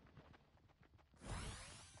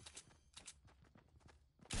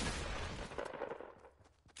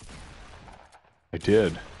 I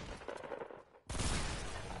did.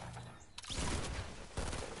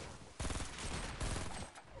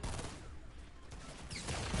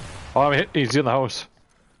 Oh, I'm hit. He's in the house.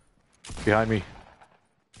 Behind me.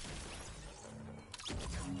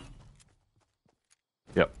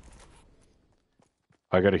 Yep.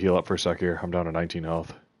 I gotta heal up for a sec here. I'm down to 19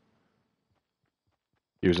 health.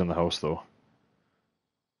 He was in the house though.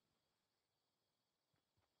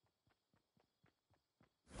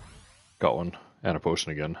 Got one. And a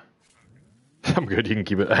potion again. I'm good, you can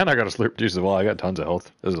keep it. And I got a slurp juice as well. I got tons of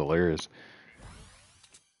health. This is hilarious.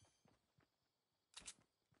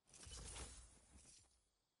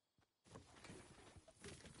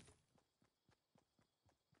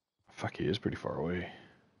 Fuck, he is pretty far away.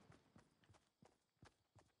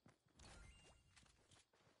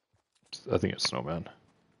 I think it's Snowman.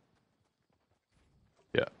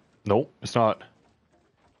 Yeah. Nope, it's not.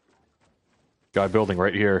 Guy building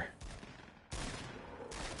right here.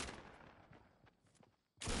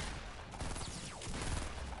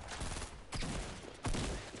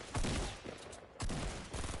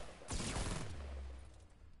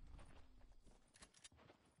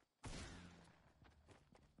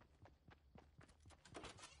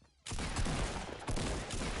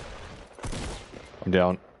 I'm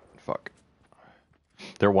down. Fuck.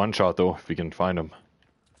 They're one shot though, if you can find him.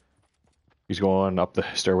 He's going up the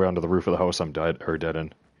stairway onto the roof of the house I'm dead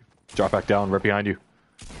in. Drop back down, right behind you.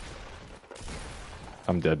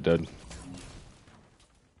 I'm dead.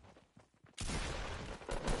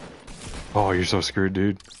 Oh, you're so screwed,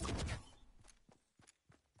 dude.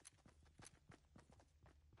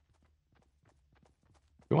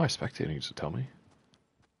 Who am I spectating? Just tell me.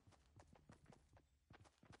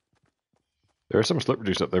 There is some slip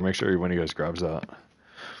juice up there. Make sure one of you guys grabs that.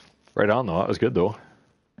 Right on though. That was good though.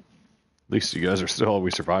 At least you guys are still. We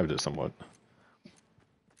survived it somewhat.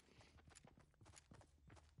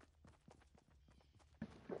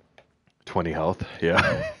 $20 health.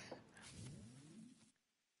 Yeah.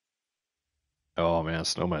 Oh man,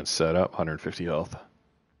 Snowman set up 150 health.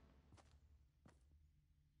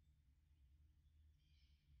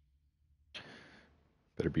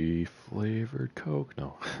 Better be flavored Coke.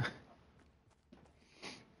 No.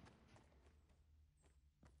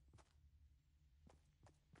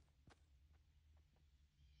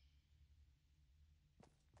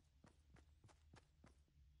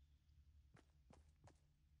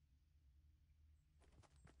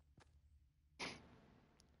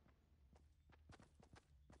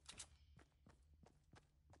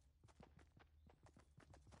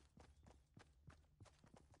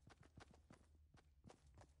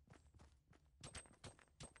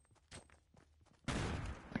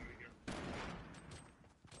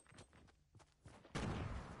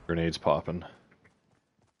 Grenades popping.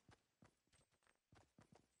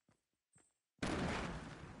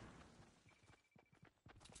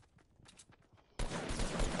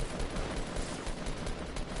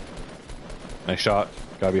 Nice shot.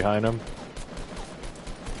 Guy behind him.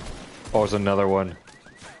 Oh, there's another one.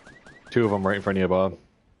 Two of them right in front of you, Bob.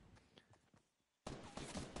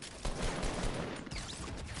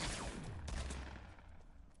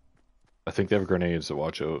 I think they have grenades, so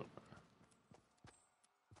watch out.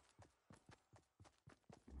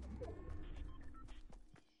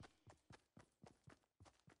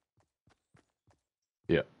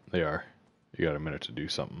 Yeah, they are. You got a minute to do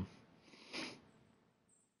something.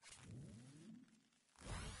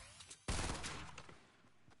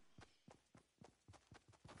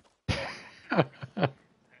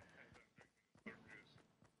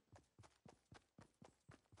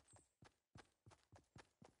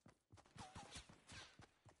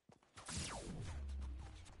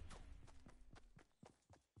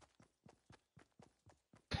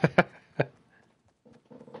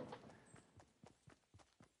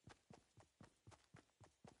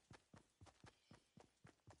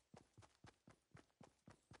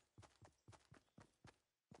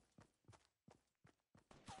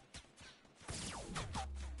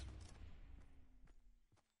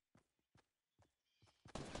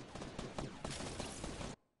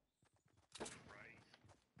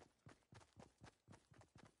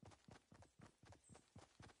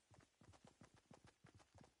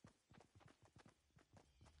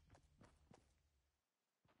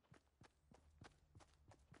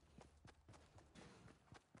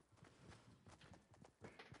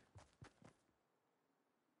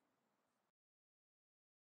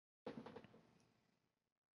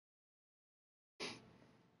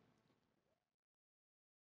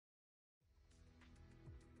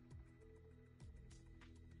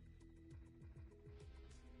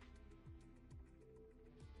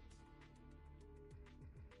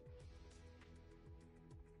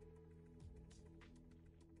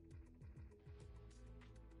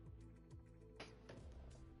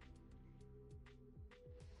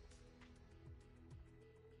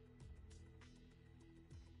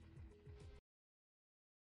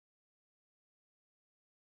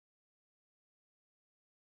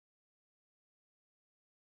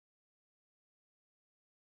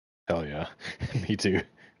 Hell yeah. Me too.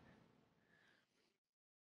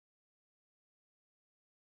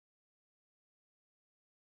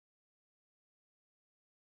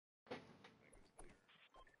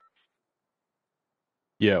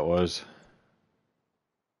 Yeah, it was.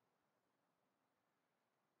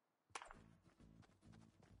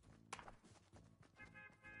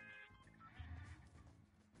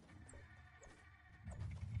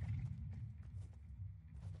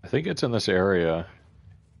 I think it's in this area.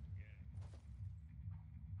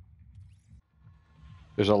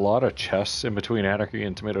 There's a lot of chests in between Anarchy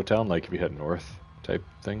and Tomato Town, like if you head north type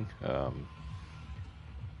thing.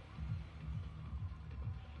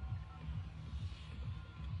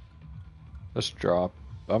 Let's drop.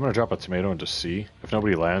 I'm gonna drop a tomato and just see. If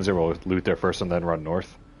nobody lands there, we'll loot there first and then run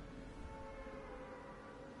north.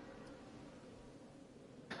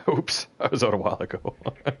 Oops, I was out a while ago.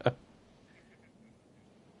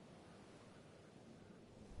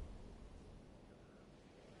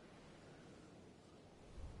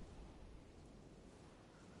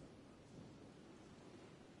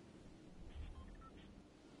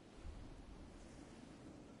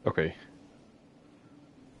 Okay.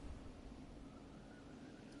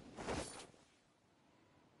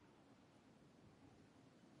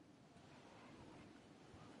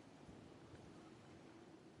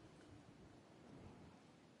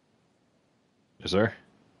 Is there?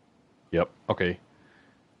 Yep. Okay.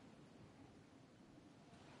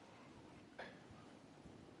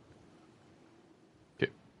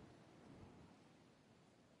 Okay.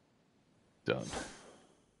 Done.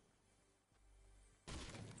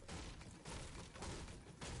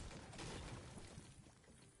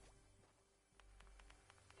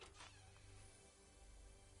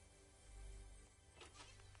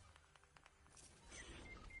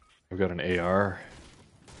 I've got an AR.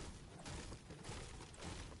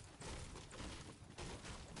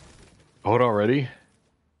 Hold already?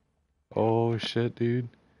 Oh shit, dude.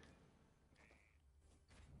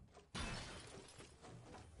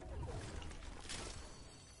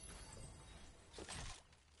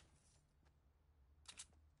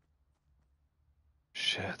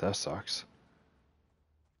 Shit, that sucks.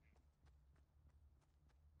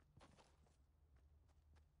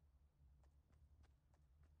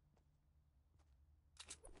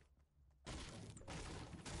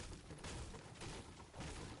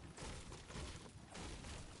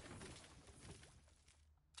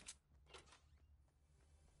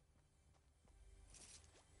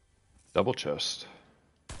 Double chest.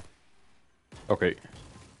 Okay.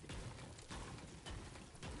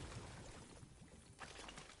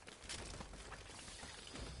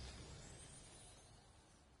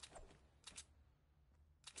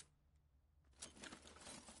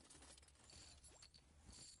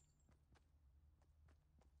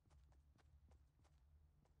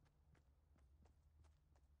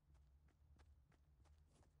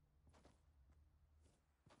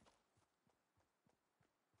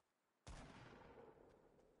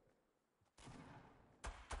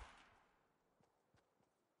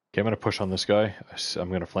 Okay, I'm gonna push on this guy.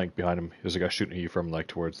 I'm gonna flank behind him. There's a guy shooting at you from like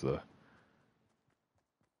towards the.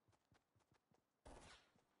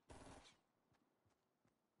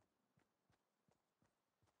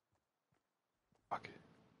 Fuck.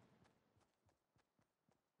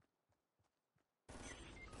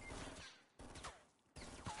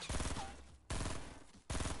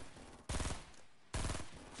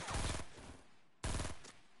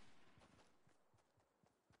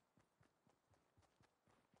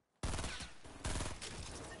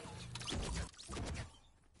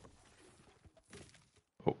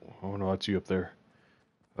 Oh no, it's you up there.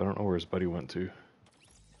 I don't know where his buddy went to.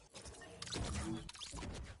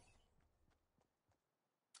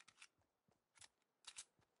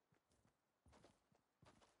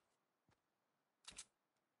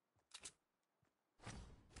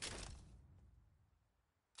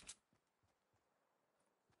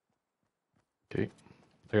 Okay,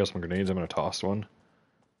 I got some grenades. I'm gonna toss one.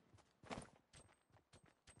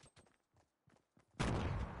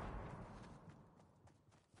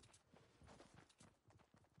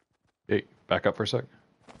 Okay, back up for a sec.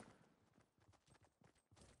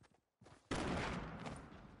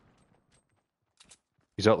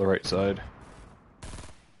 He's out the right side.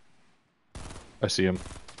 I see him.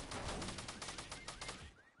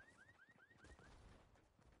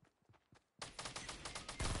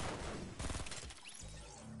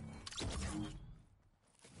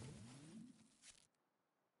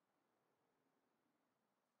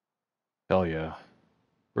 Hell yeah.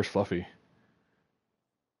 Where's Fluffy?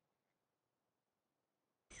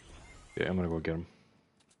 Yeah, I'm gonna go get him.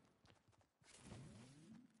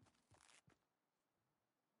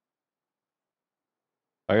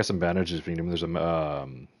 I got some bandages if you need them. There's a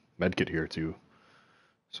med kit here too.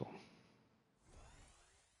 So.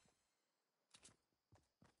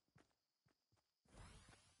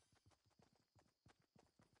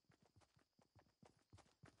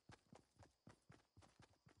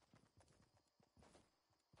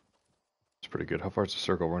 It's pretty good. How far is the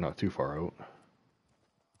circle? We're not too far out.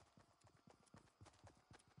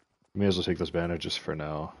 May as well take those bandages for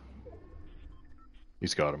now.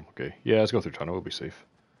 He's got him. Okay. Yeah, let's go through tunnel. We'll be safe.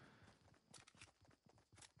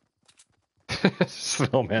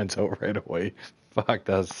 Snowman's out right away. Fuck,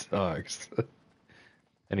 that sucks.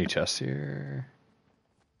 Any chests here?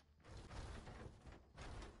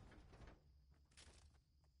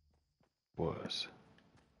 Was.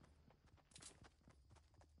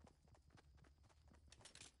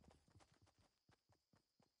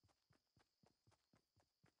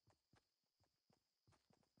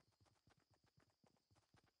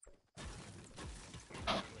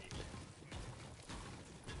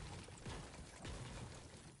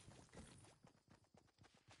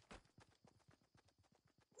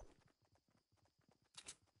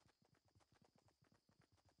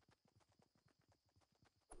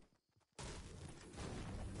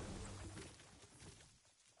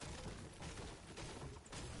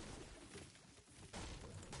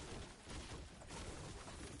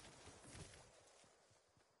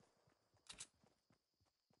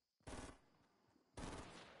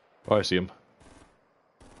 Oh, I see him.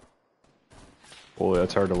 Holy,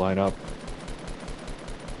 that's hard to line up.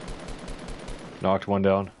 Knocked one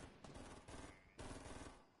down.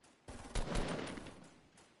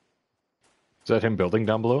 Is that him building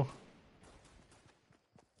down below?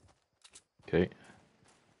 Okay.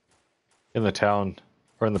 In the town,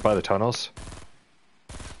 or by the tunnels.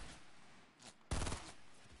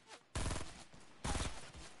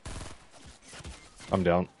 I'm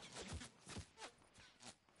down.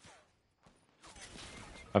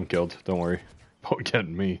 I'm killed. Don't worry. Don't get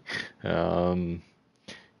me.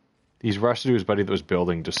 He's rushed to his buddy that was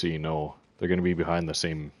building, just so you know. They're going to be behind the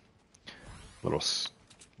same little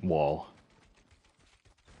wall.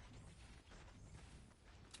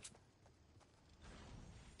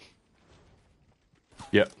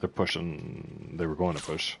 Yep, they're pushing. They were going to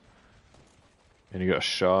push. And you got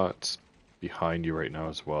shots behind you right now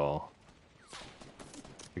as well.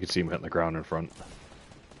 You can see him hitting the ground in front.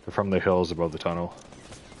 They're from the hills above the tunnel.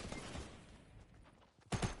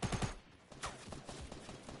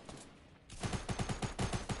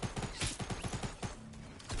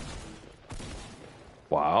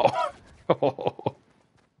 Wow.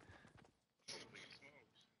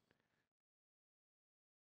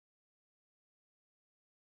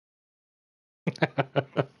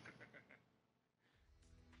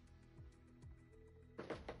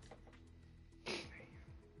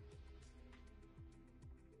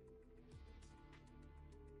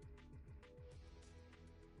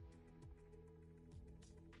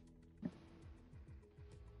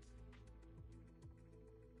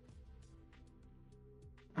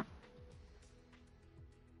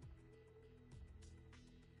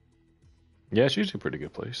 Yeah, it's usually a pretty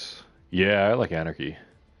good place. Yeah, I like Anarchy.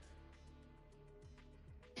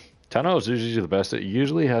 Tunnel is usually the best. It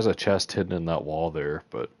usually has a chest hidden in that wall there,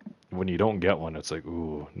 but when you don't get one, it's like,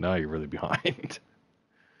 ooh, now you're really behind.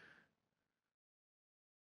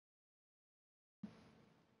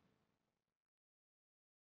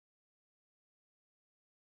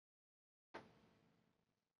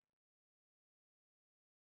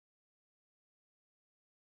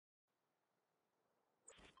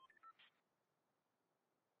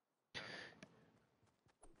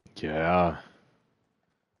 Yeah.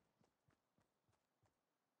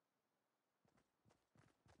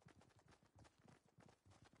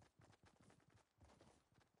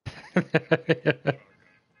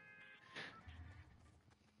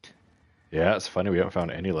 Yeah, it's funny we haven't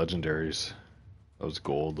found any legendaries. That was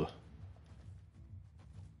gold.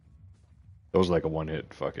 That was like a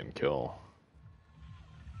one-hit fucking kill.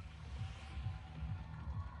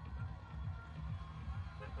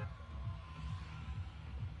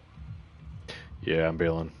 Yeah, I'm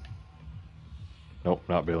bailing. Nope,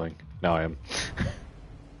 not bailing. Now I am.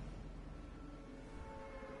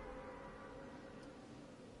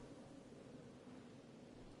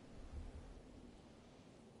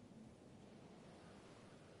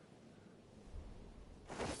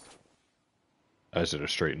 I just did a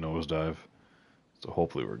straight nosedive. So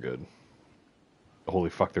hopefully we're good. Holy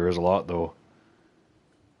fuck, there is a lot though.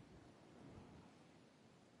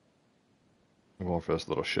 I'm going for this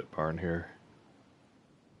little shit barn here.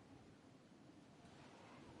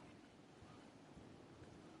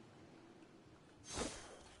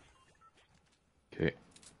 Okay.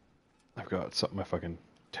 I've got something my fucking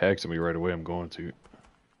tags me right away I'm going to.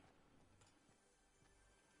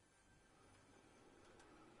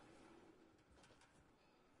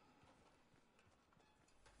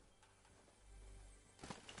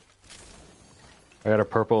 I got a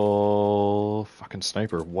purple fucking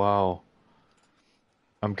sniper. Wow.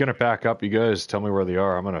 I'm gonna back up. You guys tell me where they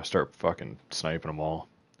are. I'm gonna start fucking sniping them all.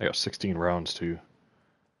 I got 16 rounds too.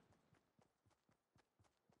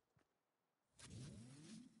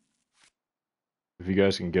 If you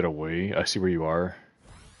guys can get away, I see where you are.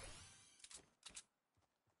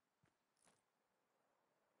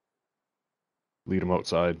 Lead them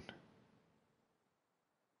outside.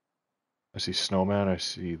 I see Snowman. I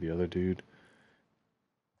see the other dude.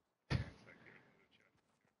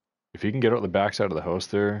 If you can get out the backside of the house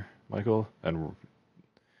there, Michael, and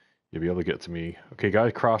you'll be able to get to me. Okay, guy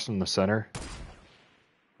crossing the center.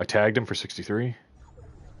 I tagged him for 63.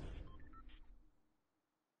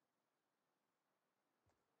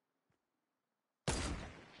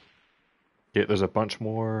 Yeah, there's a bunch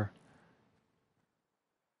more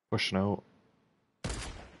pushing out.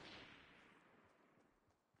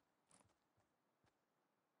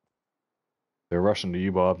 They're rushing to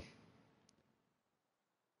you, Bob.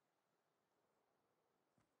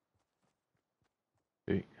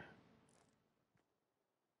 Okay.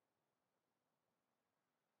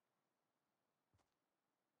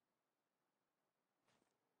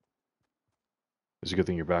 It's a good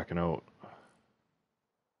thing you're backing out.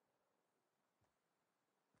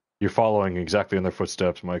 You're following exactly in their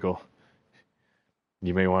footsteps, Michael.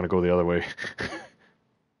 You may want to go the other way.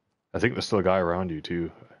 I think there's still a guy around you,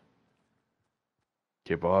 too.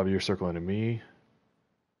 Okay, Bob, you're circling to me.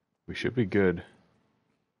 We should be good.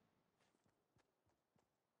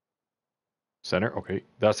 Center? Okay.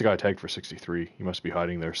 That's the guy tagged for 63. He must be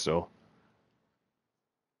hiding there still.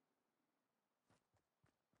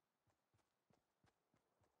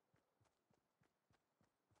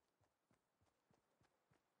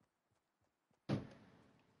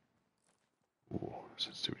 Ooh,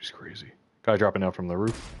 sensitivity's crazy. Guy dropping down from the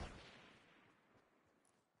roof. Is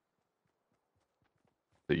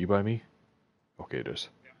that you by me? Okay, it is.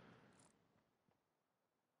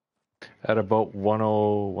 At about 10,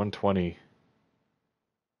 120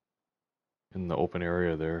 in the open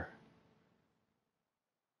area there.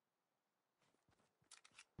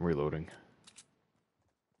 I'm reloading.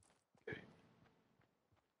 Okay.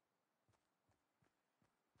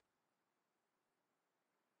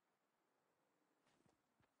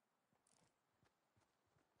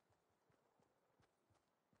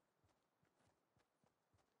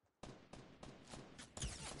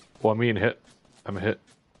 Well, I'm being hit. I'm hit.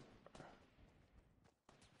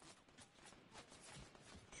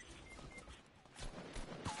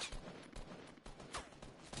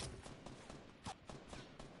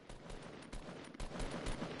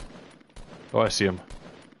 Oh, I see him.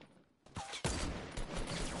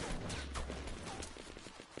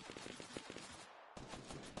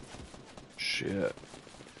 Shit.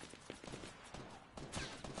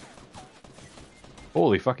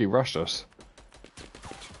 Holy fuck, he rushed us.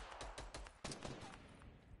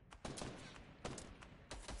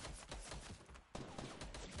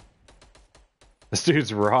 This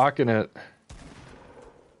dude's rocking it.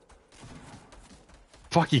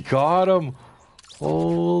 Fuck, he got him.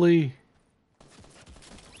 Holy.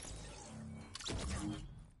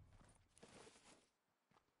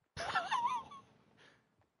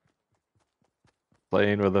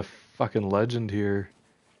 Playing with a fucking legend here.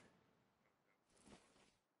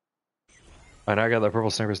 And I got that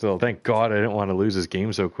purple sniper still. Thank God I didn't want to lose this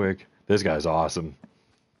game so quick. This guy's awesome.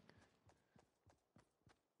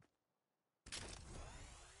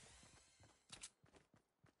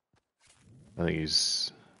 I think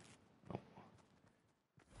he's... Oh.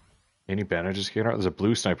 Any bandages here? There's a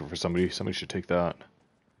blue sniper for somebody. Somebody should take that.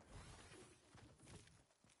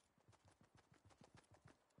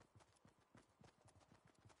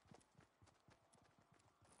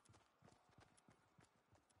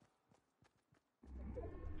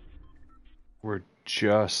 We're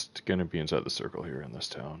just gonna be inside the circle here in this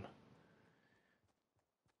town.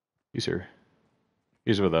 He's here.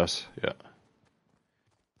 He's with us, yeah.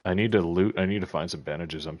 I need to loot, I need to find some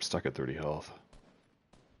bandages. I'm stuck at 30 health.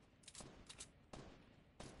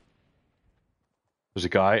 There's a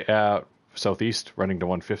guy at southeast running to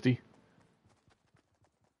 150.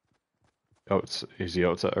 Oh, is he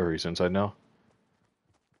outside, or he's inside now?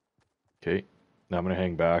 Okay, now I'm gonna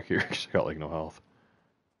hang back here because I got like no health.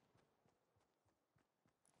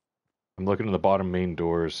 I'm looking in the bottom main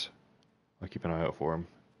doors. I'll keep an eye out for him.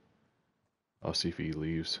 I'll see if he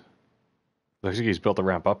leaves. Looks like he's built the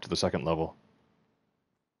ramp up to the second level.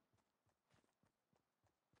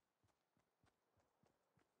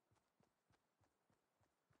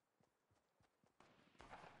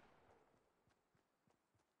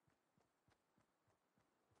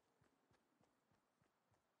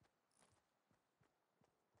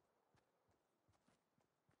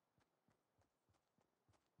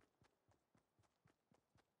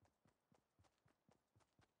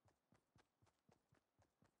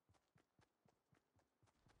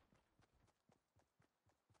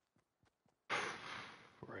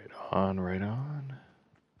 Right on, right on.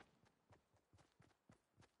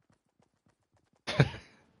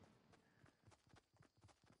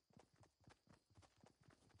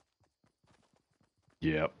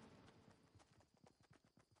 Yep.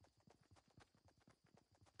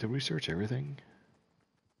 Did we search everything?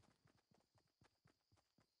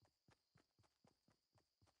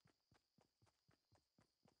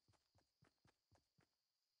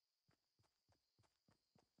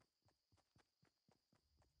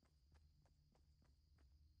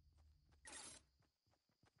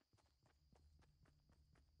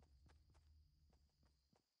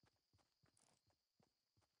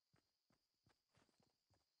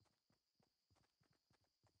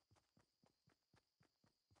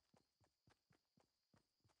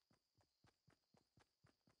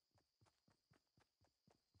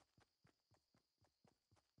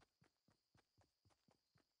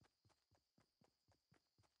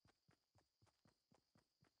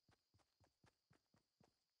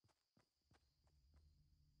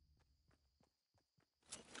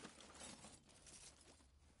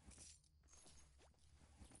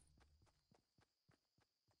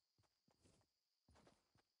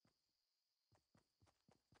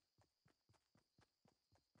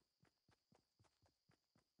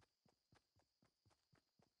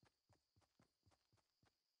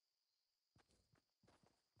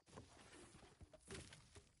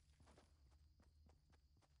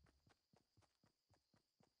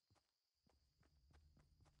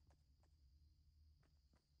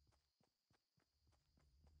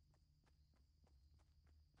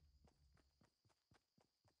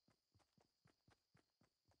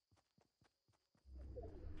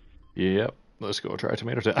 Yep. Let's go try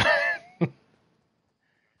Tomato Town.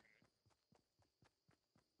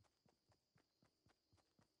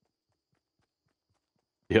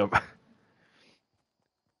 Yep.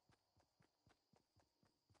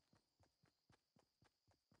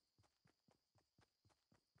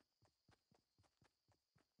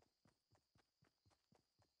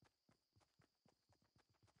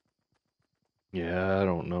 Yeah, I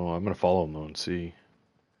don't know. I'm gonna follow him though and see.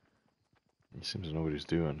 It seems to know what he's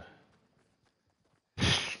doing.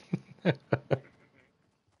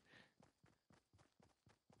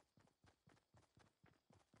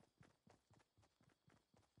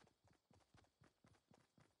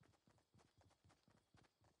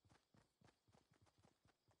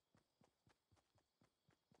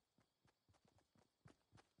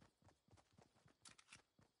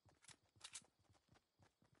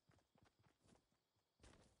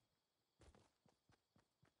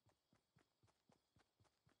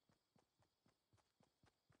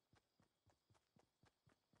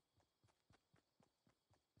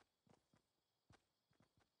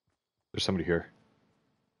 There's somebody here.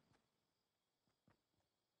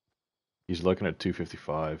 He's looking at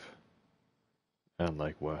 255 and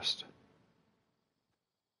like west.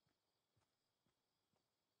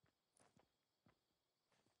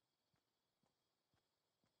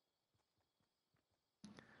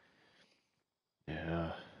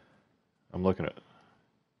 Yeah. I'm looking at.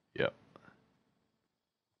 Yep.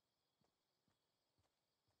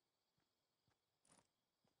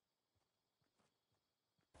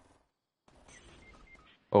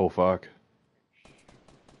 Oh, fuck.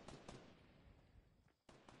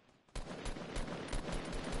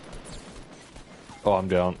 Oh, I'm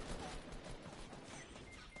down.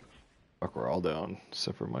 Fuck, we're all down.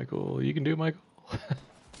 Except for Michael. You can do it, Michael.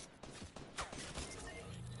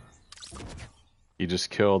 He just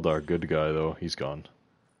killed our good guy, though. He's gone.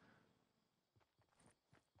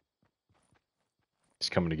 He's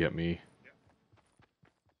coming to get me.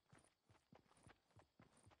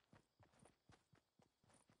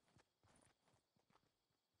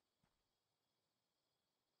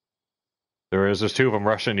 There's two of them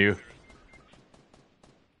rushing you.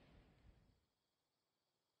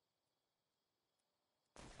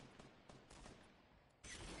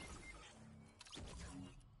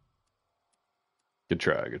 Good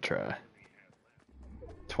try, good try.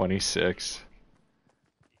 26.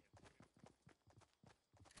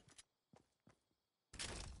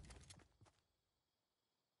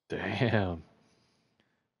 Damn.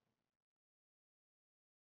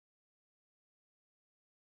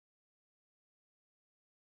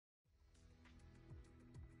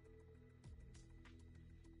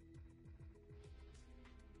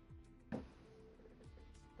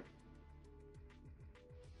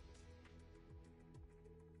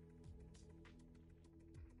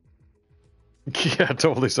 Yeah,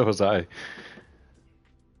 totally, so was I. I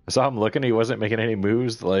saw him looking, he wasn't making any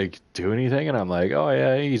moves, like, do anything, and I'm like, oh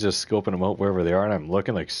yeah, he's just scoping them out wherever they are, and I'm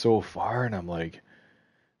looking, like, so far, and I'm like...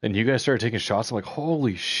 And you guys started taking shots, I'm like,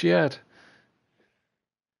 holy shit!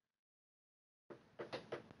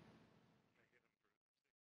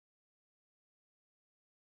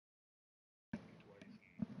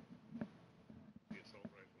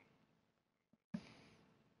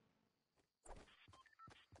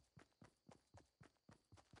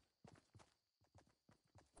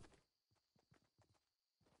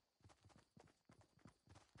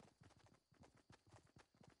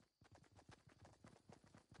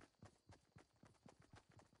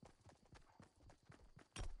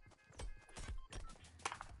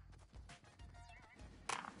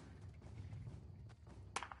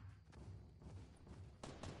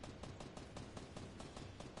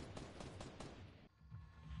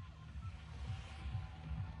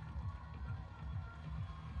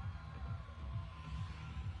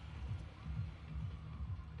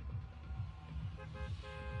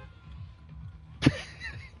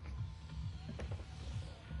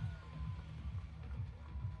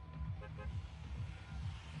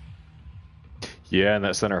 Yeah, and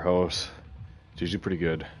that center house. It's usually pretty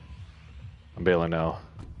good. I'm bailing now.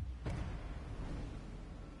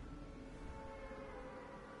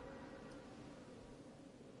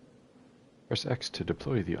 Press X to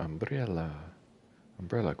deploy the umbrella.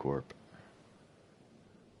 Umbrella Corp.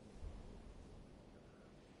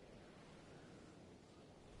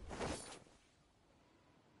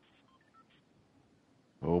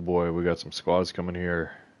 Oh boy, we got some squads coming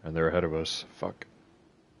here, and they're ahead of us. Fuck.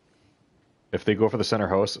 If they go for the center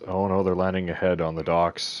house, oh no, they're landing ahead on the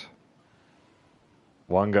docks.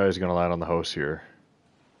 One guy's gonna land on the house here.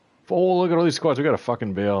 Oh, look at all these squads, we gotta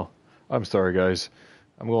fucking bail. I'm sorry, guys.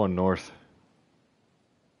 I'm going north.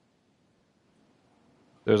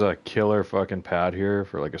 There's a killer fucking pad here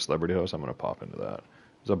for like a celebrity house. I'm gonna pop into that.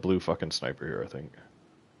 There's a blue fucking sniper here, I think.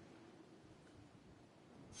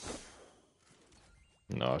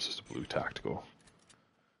 No, it's just a blue tactical.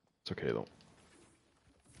 It's okay though.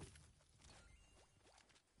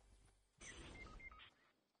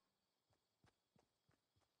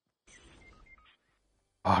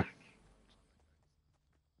 Ah,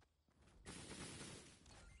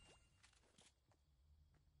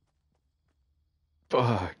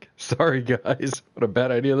 Fuck. Sorry, guys. What a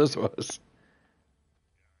bad idea this was.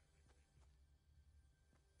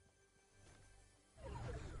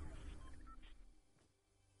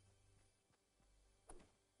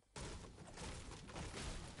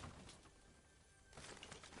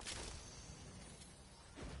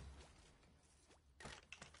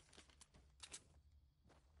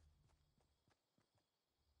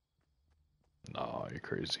 No, you're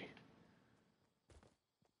crazy.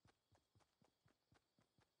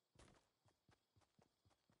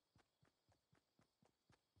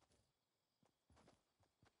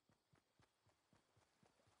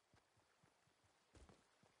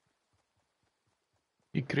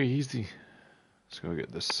 You crazy. Let's go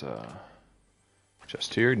get this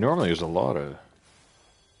chest here. Normally there's a lot of...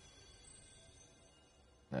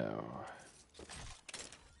 No.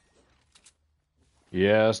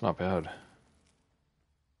 Yeah, it's not bad.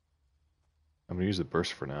 I'm gonna use the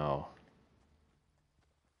burst for now.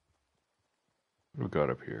 What do we got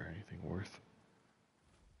up here? Anything worth?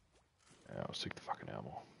 Yeah, let's take the fucking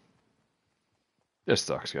ammo. This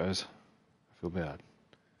sucks, guys. I feel bad.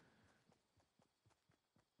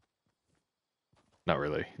 Not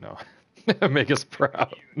really, no. Make us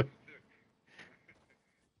proud.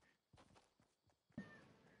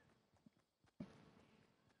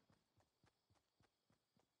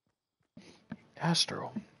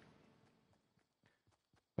 Astro.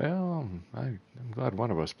 Well, I'm glad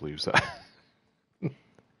one of us believes that.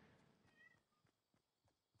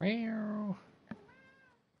 Meow.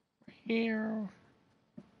 Meow.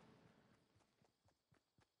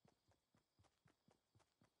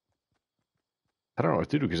 I don't know what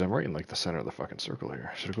to do because I'm right in like the center of the fucking circle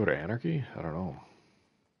here. Should I go to anarchy? I don't know.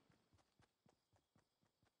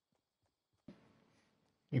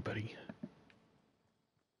 Hey, buddy.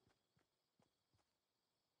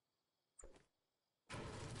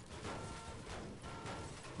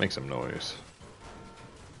 Make some noise.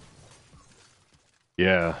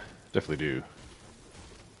 Yeah, definitely do.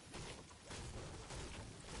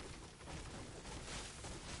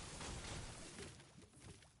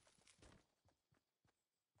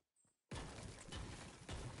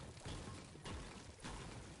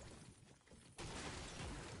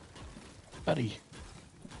 Buddy.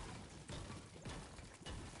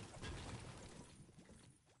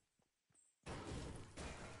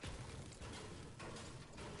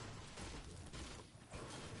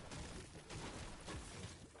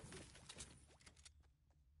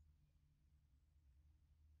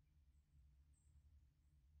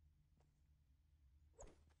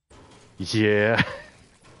 Yeah.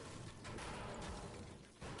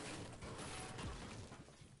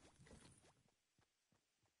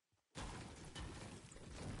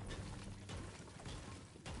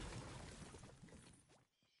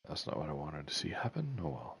 That's not what I wanted to see happen. Oh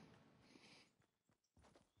well.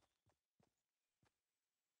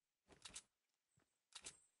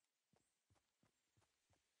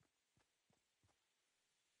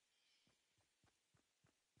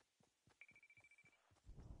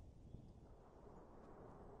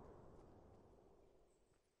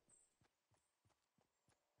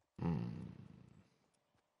 Hmm.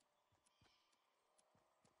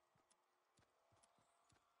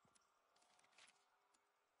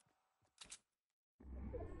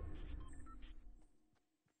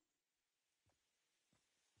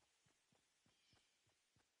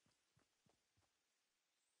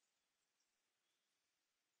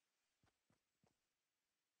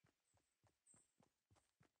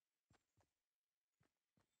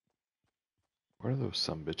 Where do those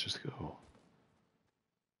some bitches go?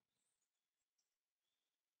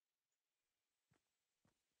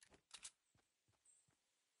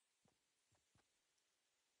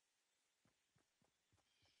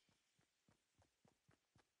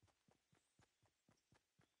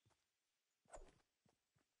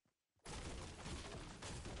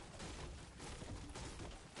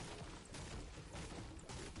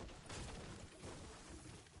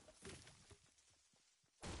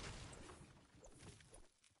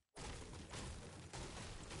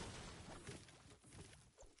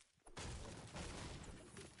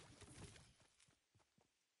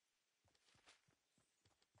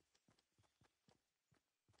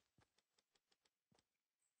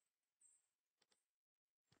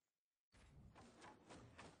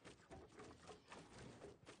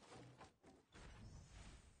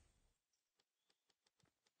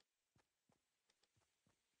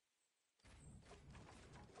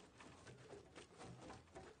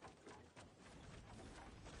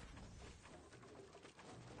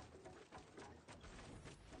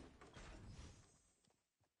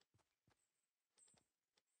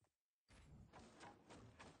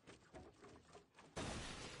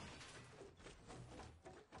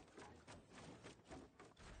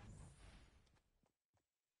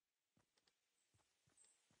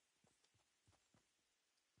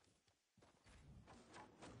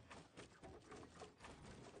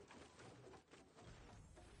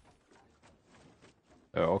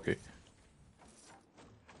 Oh, okay.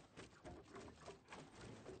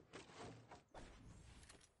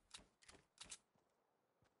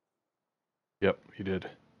 Yep, he did.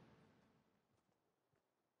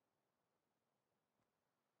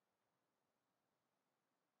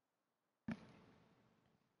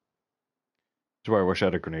 That's why I wish I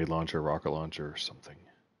had a grenade launcher, rocket launcher, or something.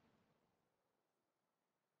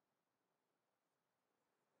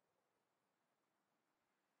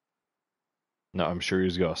 No, I'm sure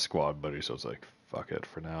he's got a squad buddy, so it's like, fuck it.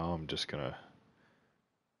 For now, I'm just gonna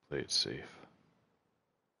play it safe.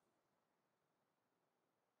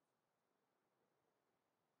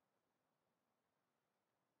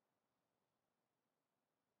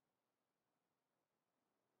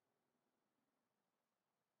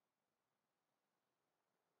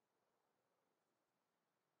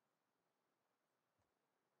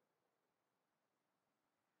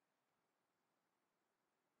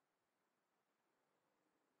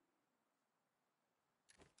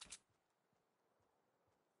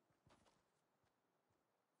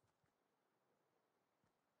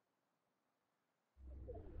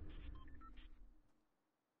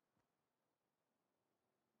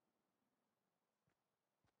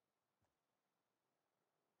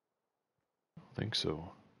 I don't think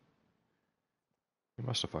so. He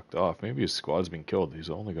must have fucked off. Maybe his squad's been killed. He's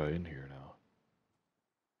the only guy in here now.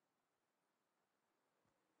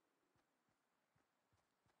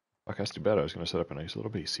 Fuck, that's too bad. I was gonna set up a nice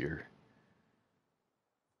little base here.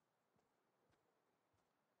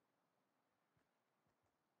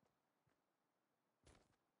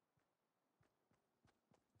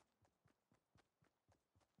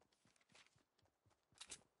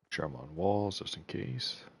 Sure, I'm on walls just in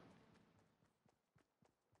case.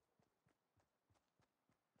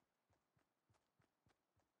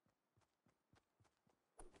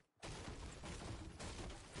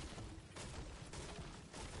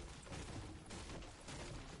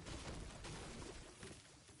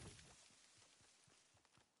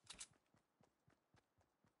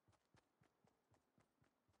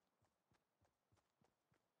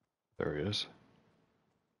 There he is.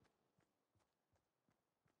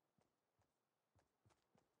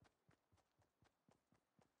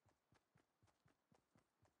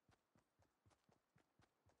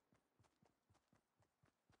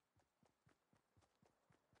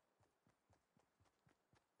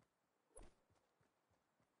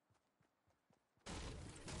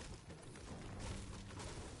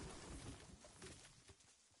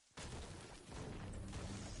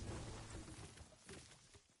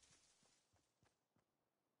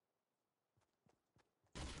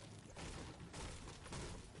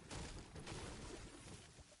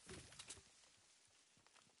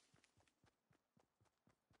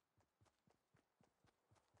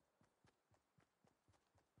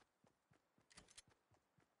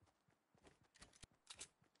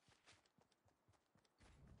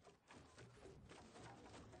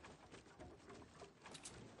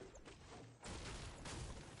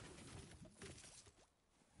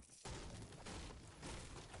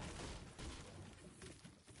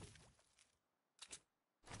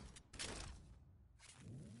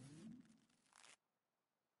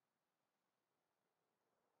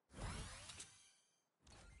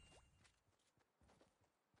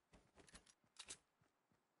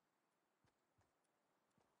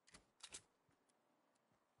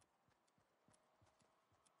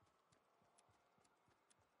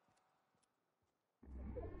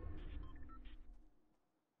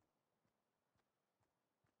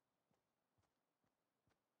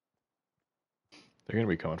 They're gonna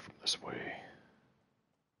be coming from this way.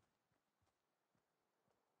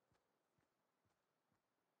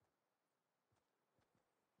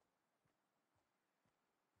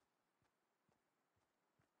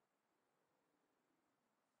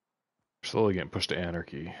 Slowly getting pushed to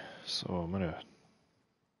anarchy, so I'm gonna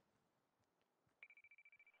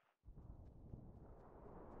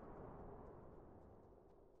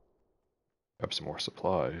grab some more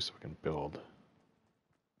supplies so we can build.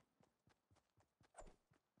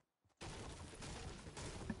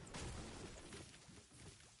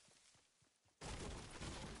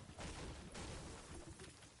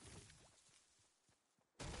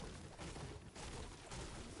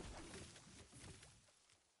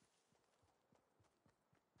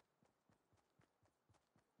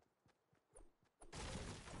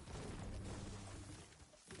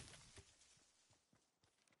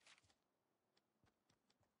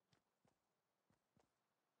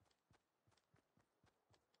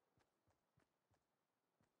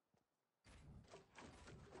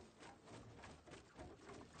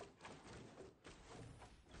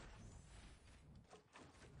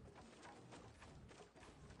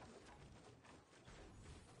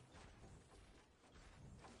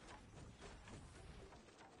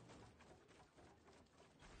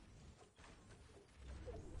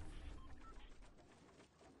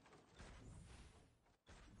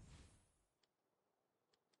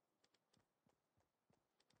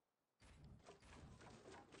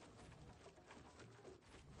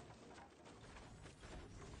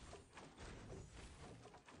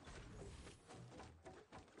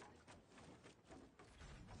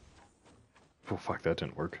 Oh, fuck, that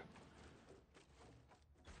didn't work.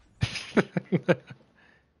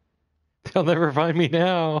 They'll never find me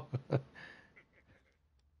now.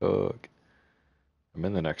 Fuck. I'm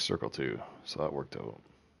in the next circle too, so that worked out.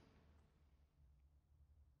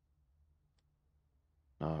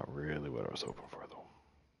 Not really what I was hoping for, though.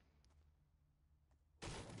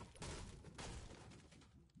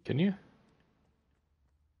 Can you?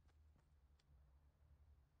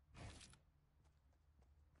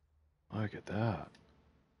 Look at that.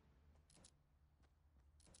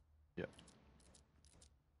 Yep.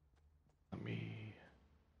 Let me...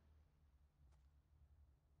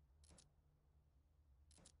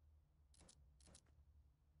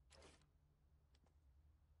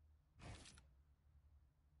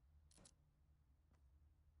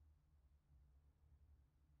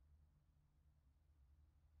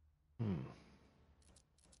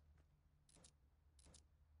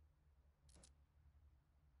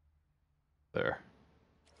 There.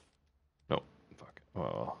 Nope. Fuck.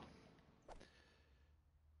 Well.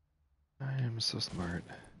 I am so smart.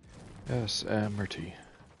 Yes, Amity.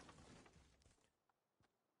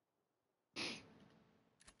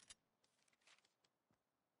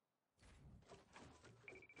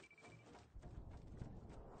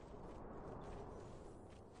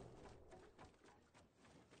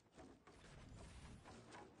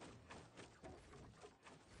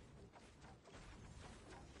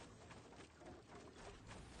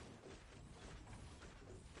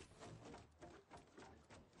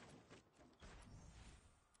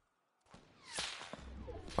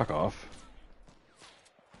 Fuck off.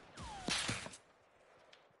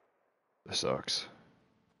 This sucks.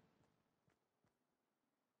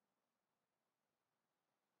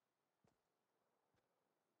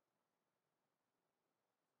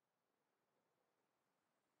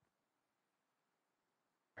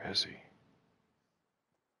 Where is he?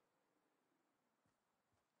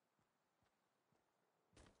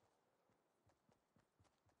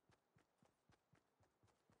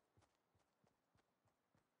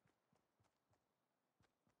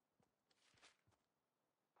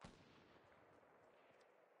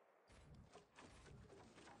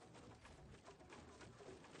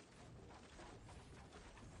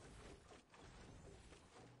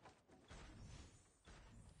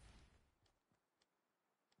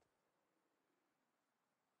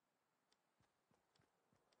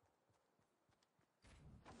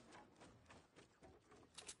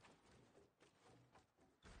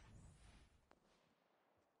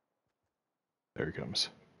 There he comes.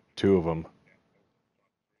 2 of them.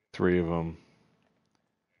 3 of them.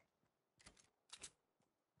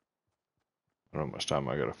 I don't know how much time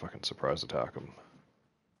I gotta fucking surprise attack him.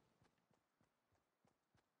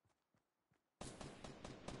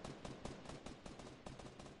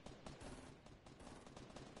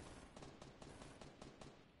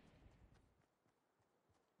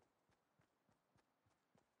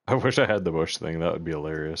 I wish I had the bush thing, that would be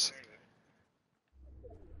hilarious.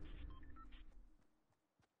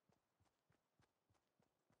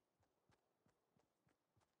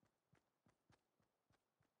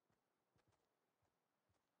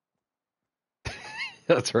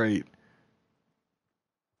 That's right.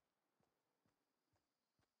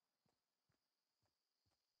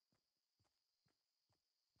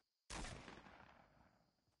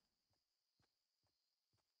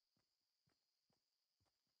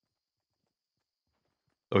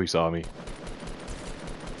 Oh, he saw me.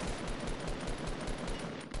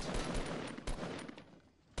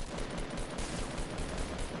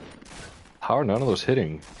 How are none of those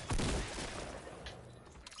hitting?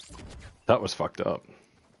 That was fucked up.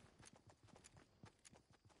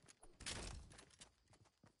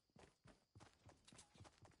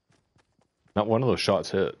 Not one of those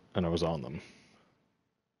shots hit, and I was on them.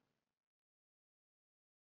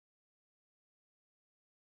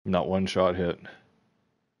 Not one shot hit.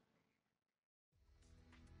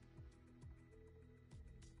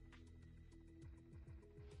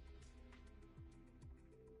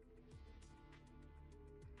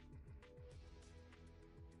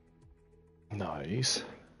 Nice.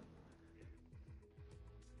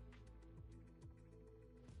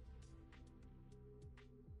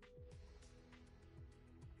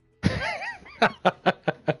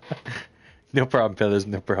 No problem, fellas,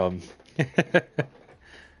 no problem.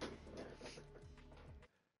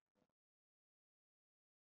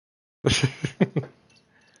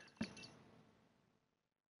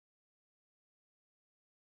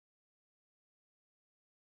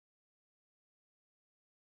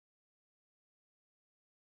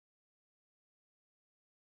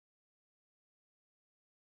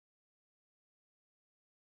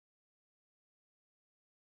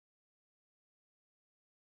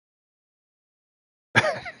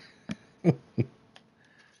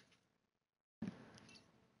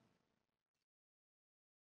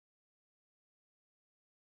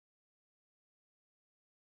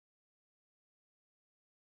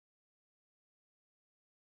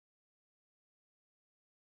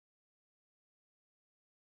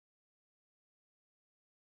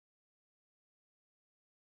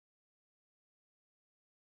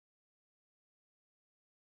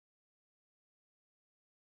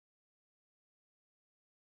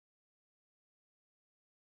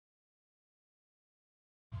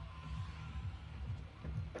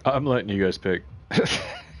 I'm letting you guys pick.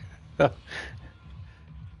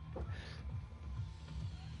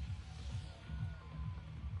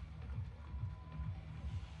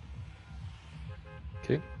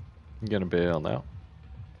 Okay, I'm gonna bail now.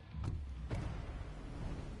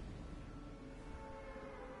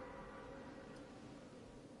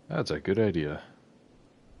 That's a good idea.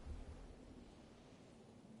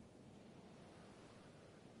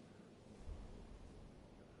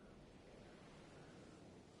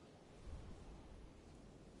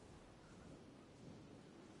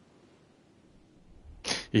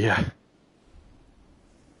 Yeah.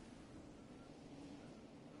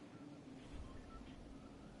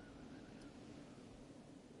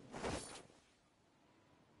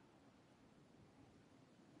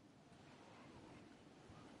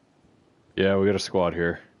 Yeah, we got a squad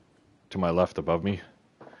here. To my left above me.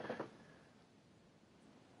 I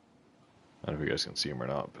don't know if you guys can see him or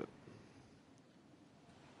not, but...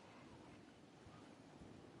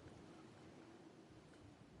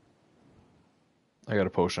 I got a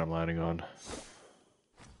potion I'm landing on.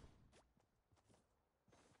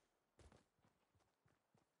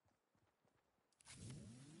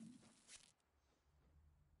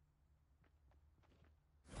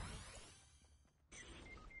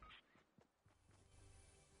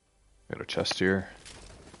 Got a chest here.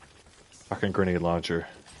 Fucking grenade launcher.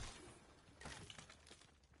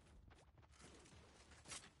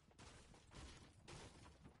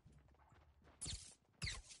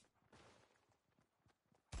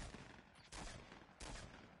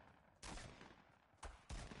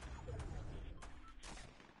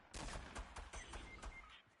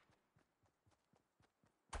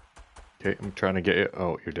 Okay, I'm trying to get you.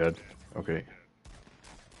 Oh, you're dead. Okay.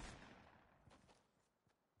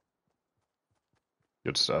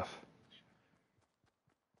 Good stuff.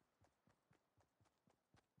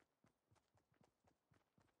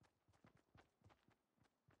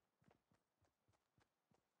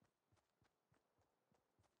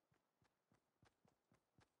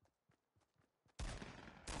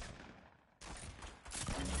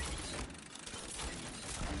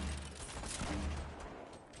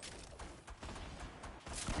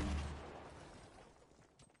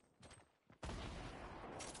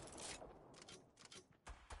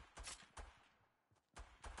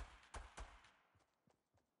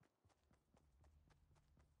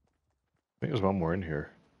 I think there's one more in here.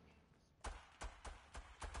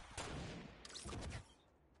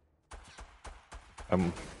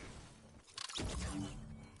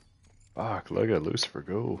 Fuck, look at Lucifer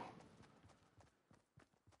go.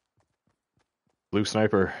 Blue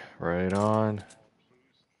sniper, right on.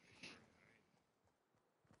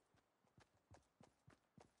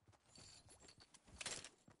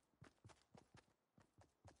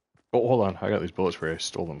 Oh, hold on. I got these bullets for you. I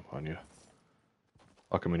stole them on you.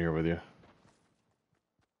 I'll come in here with you.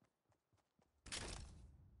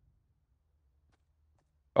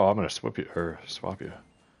 Oh, I'm gonna swap you.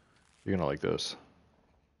 You're gonna like this.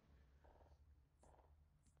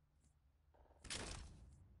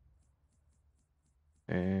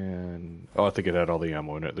 And... oh, I think it had all the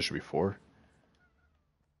ammo in it. There should be 4.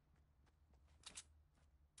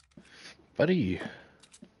 Buddy!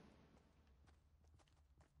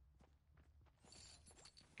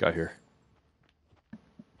 Got here.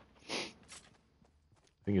 I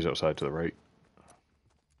think he's outside to the right.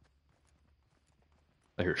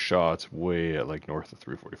 I hear shots way at like north of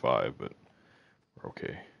 345, but we're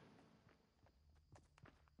okay.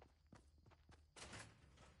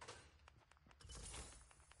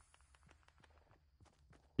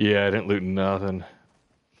 Yeah, I didn't loot nothing.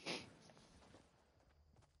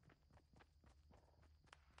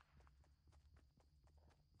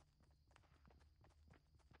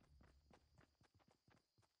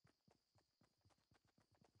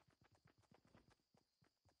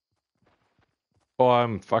 Oh,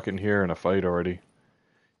 I'm fucking here in a fight already.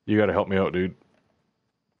 You gotta help me out, dude.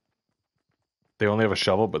 They only have a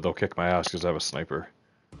shovel, but they'll kick my ass because I have a sniper.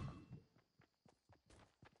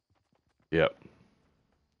 Yep.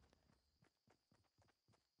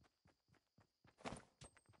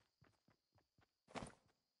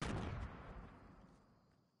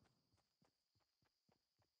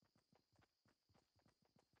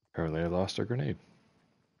 Apparently I lost a grenade.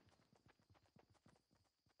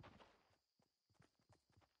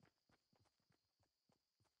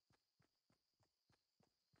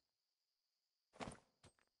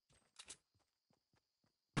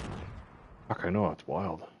 Fuck, I know, it's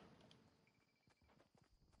wild.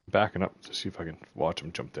 Backing up to see if I can watch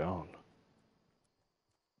him jump down. As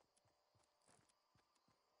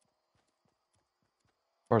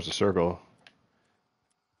far as the circle.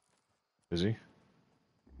 Is he?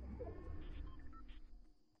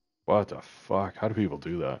 What the fuck? How do people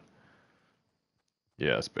do that?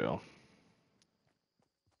 Yeah, it's bail.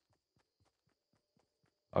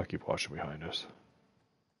 I'll keep watching behind us.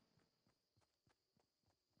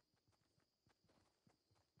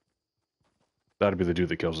 That'd be the dude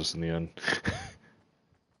that kills us in the end.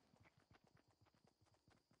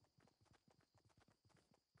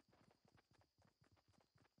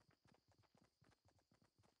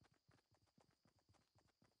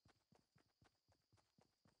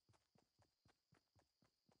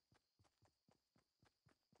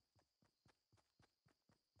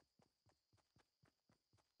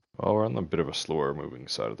 Well, we're on a bit of a slower moving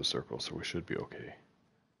side of the circle, so we should be okay.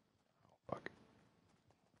 Fuck.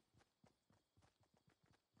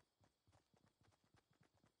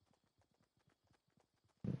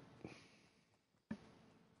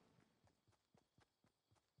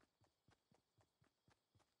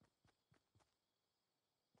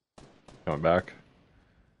 Coming back.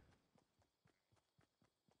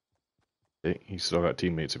 Hey, he's still got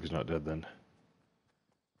teammates if he's not dead then.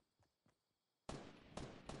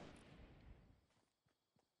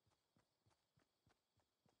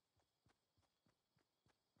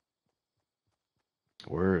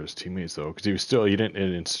 Where are his teammates though? Because he didn't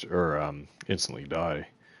instantly die,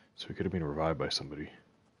 so he could have been revived by somebody.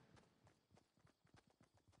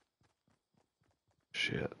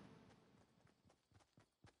 Shit.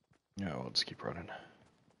 Yeah, well, let's keep running.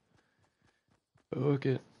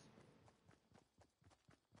 Okay.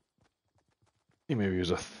 Maybe he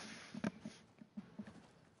was a.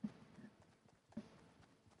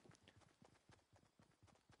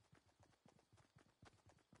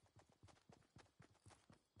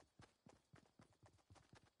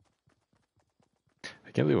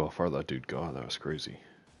 I can't believe how far that dude got. That was crazy.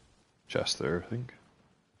 Chest there, I think.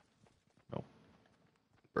 Nope.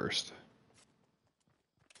 Burst.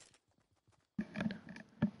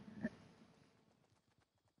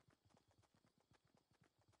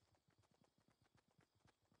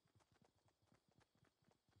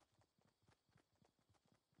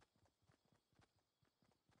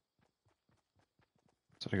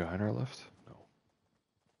 Is that a guy on our left? No.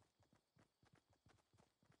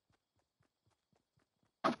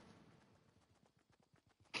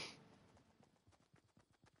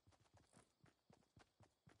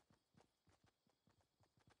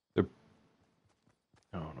 They're.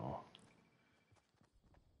 Oh no.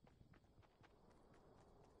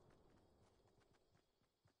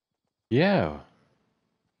 Yeah.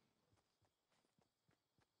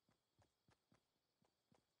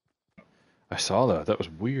 I saw that. That was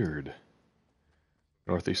weird.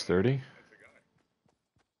 Northeast 30?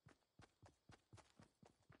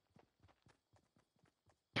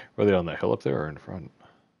 Were they on that hill up there or in front?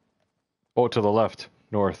 Oh, to the left.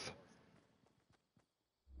 North.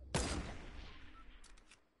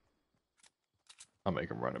 I'll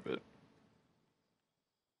make him run a bit.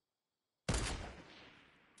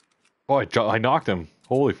 Oh, I knocked him.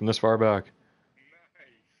 Holy, from this far back.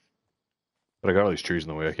 But I got all these trees in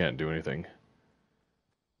the way. I can't do anything.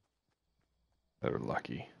 They're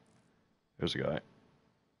lucky. There's a guy.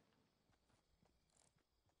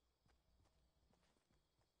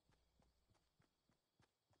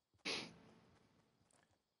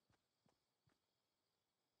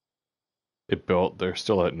 It built. They're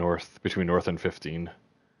still at north, between north and 15.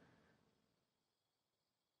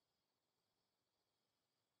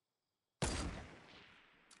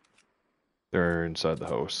 They're inside the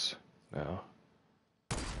house now.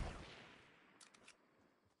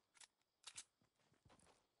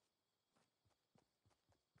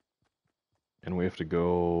 And we have to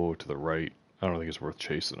go to the right. I don't think it's worth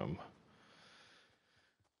chasing them.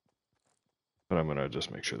 But I'm gonna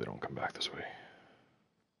just make sure they don't come back this way.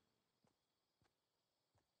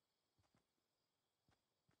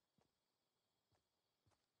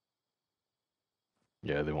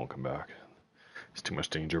 Yeah, they won't come back. It's too much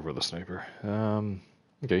danger for the sniper.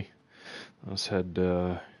 Okay. Let's head,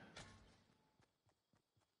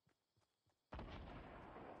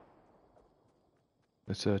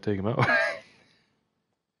 let's take them out.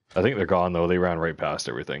 I think they're gone though. They ran right past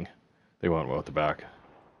everything. They went well at the back.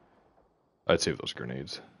 I'd save those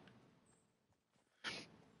grenades.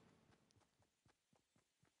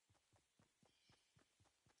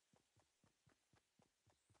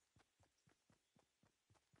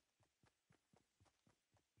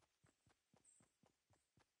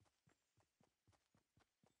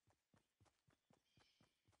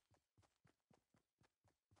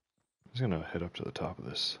 I'm just gonna head up to the top of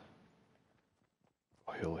this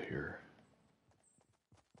hill here.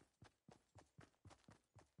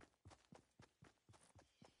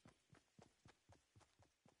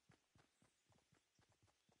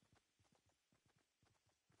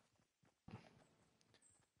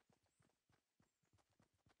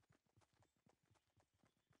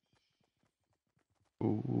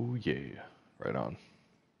 Ooh, yeah. Right on.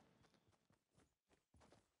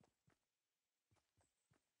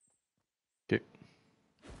 Okay.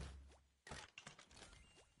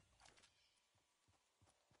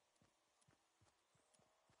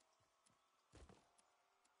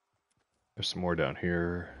 There's some more down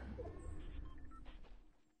here.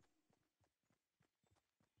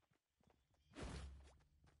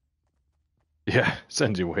 Yeah,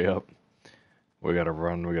 sends you way up. We gotta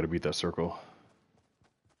run, we gotta beat that circle.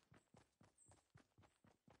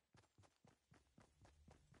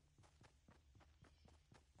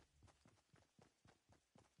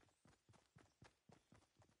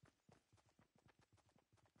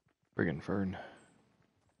 Friggin' Fern.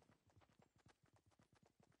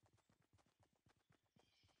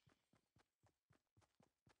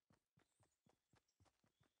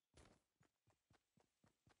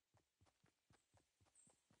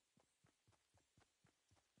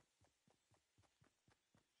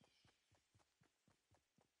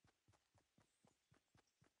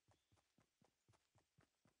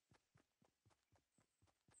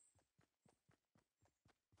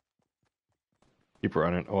 Keep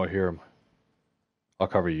running. Oh, I hear him. I'll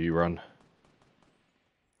cover you, you run.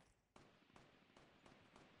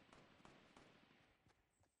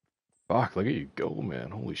 Fuck, look at you go,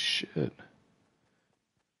 man. Holy shit.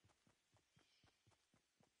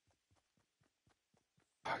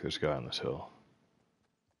 Fuck, there's a guy on this hill.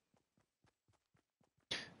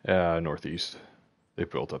 Northeast. They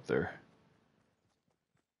built up there.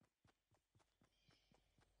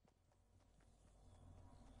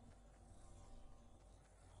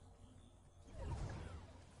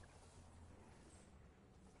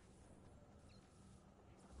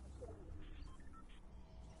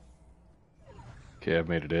 Okay, I've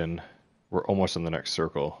made it in. We're almost in the next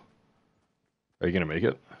circle. Are you gonna make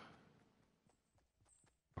it?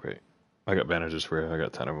 Okay. I got bandages for you. I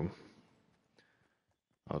got 10 of them.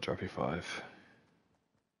 I'll drop you 5.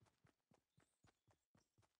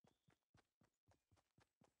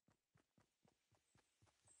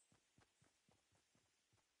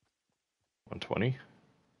 $120.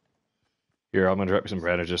 Here, I'm gonna drop you some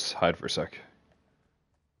bandages. Hide for a sec.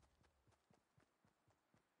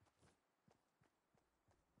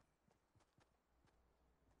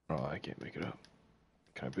 Oh, I can't make it up.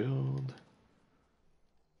 Can I build?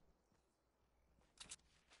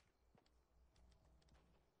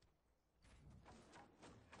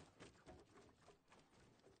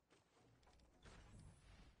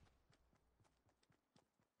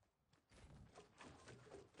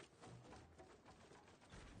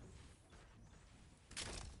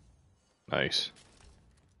 Nice.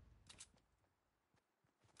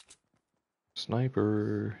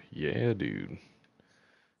 Sniper. Yeah, dude.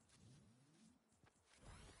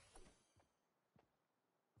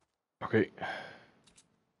 Okay.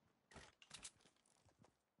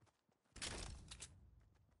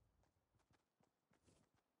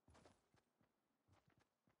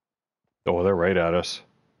 Oh, they're right at us.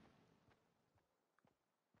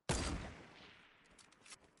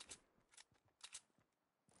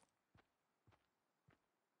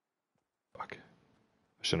 Fuck. I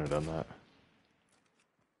shouldn't have done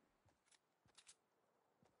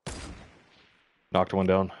that. Knocked one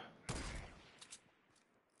down.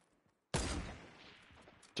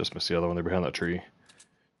 Just missed the other one. They're behind that tree.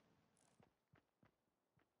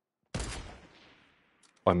 Oh,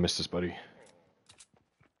 I missed this, buddy.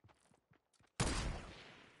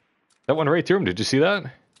 That went right through him. Did you see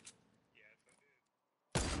that?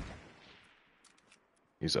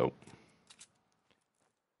 He's out.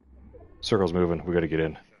 Circle's moving. We gotta get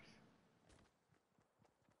in.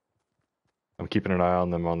 I'm keeping an eye on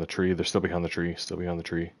them on the tree. They're still behind the tree. Still behind the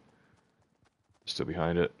tree. Still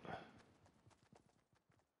behind it.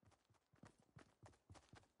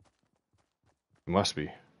 Must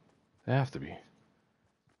be. They have to be.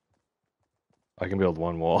 I can build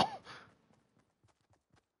one wall.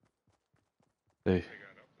 I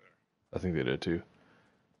think they did too.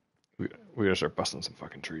 We gotta start busting some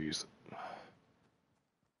fucking trees.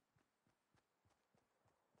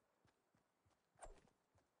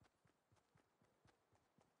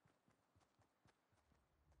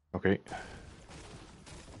 Okay.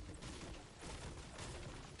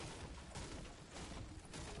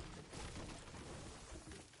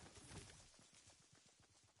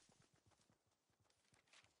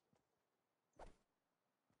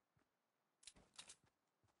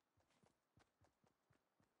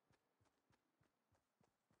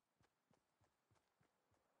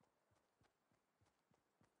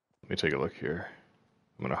 Let me take a look here.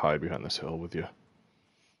 I'm gonna hide behind this hill with you.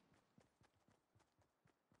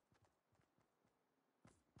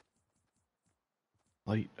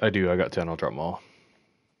 Light. I do. I got 10. I'll drop them all.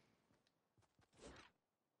 There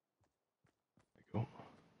you go.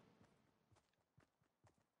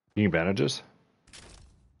 You need bandages?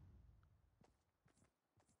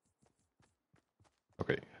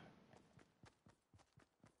 Okay.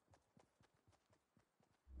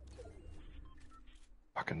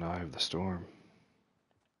 Fucking Eye of the Storm.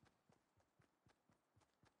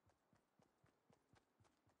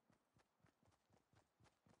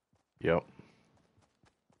 Yep.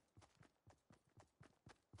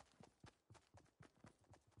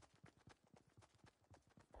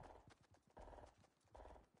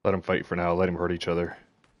 Let them fight for now. Let them hurt each other.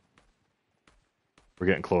 We're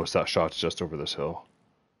getting close. That shot's just over this hill.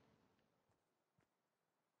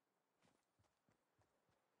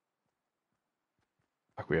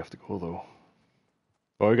 Fuck, we have to go though.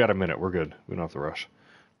 Oh, we got a minute. We're good. We don't have to rush.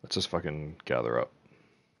 Let's just fucking gather up.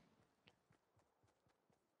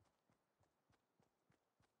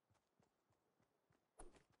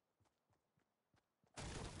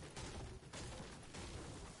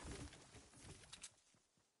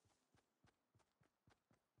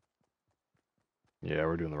 Yeah,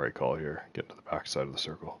 we're doing the right call here. Getting to the back side of the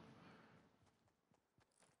circle.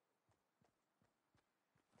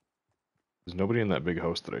 There's nobody in that big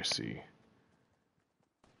house that I see.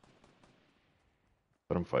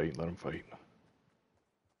 Let them fight. Let them fight.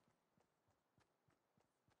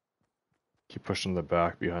 Keep pushing the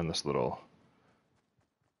back behind this little...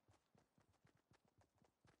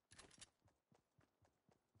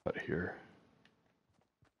 hut here.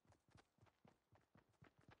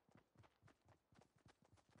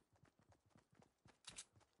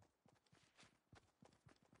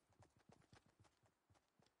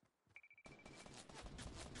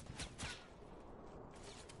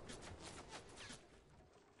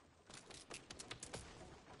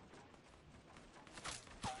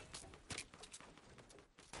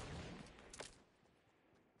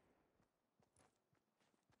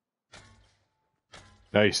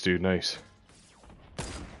 Nice, dude, nice.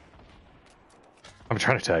 I'm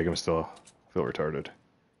trying to tag him still. I feel retarded.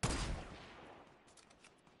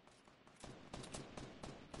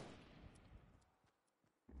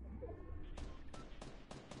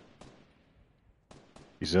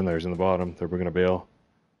 He's in there, he's in the bottom. They're gonna bail.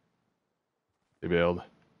 They bailed.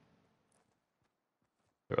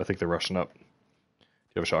 I think they're rushing up. Do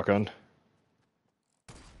you have a shotgun?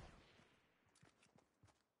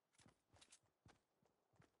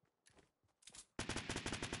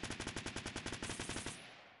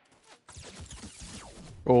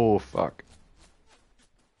 Oh, fuck.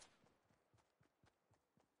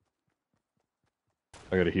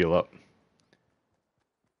 I gotta heal up.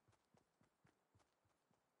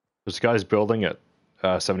 This guy's building at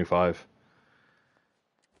 75.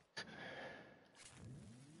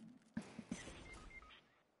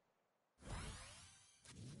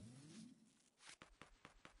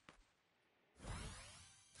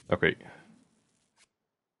 Okay.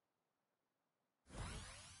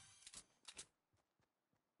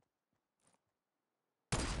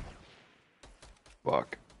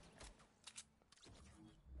 Fuck.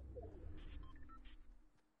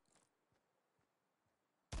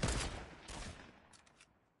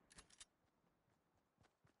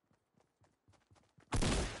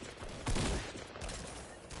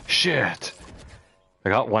 Shit. I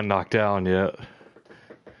got one knocked down yet.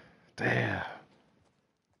 Damn.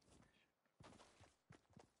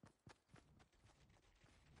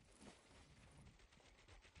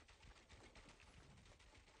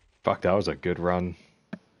 Fuck, that was a good run.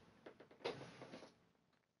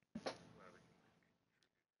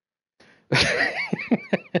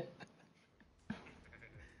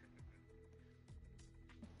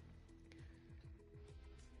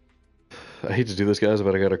 I hate to do this, guys,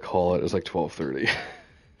 but I gotta call it. It's like 12:30.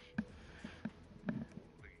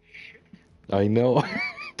 I know.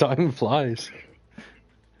 Time flies.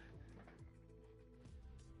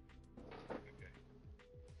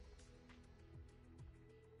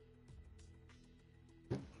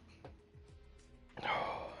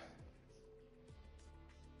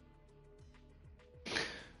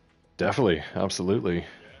 Definitely. Absolutely.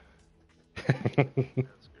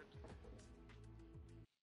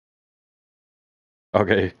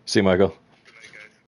 Okay. See you, Michael.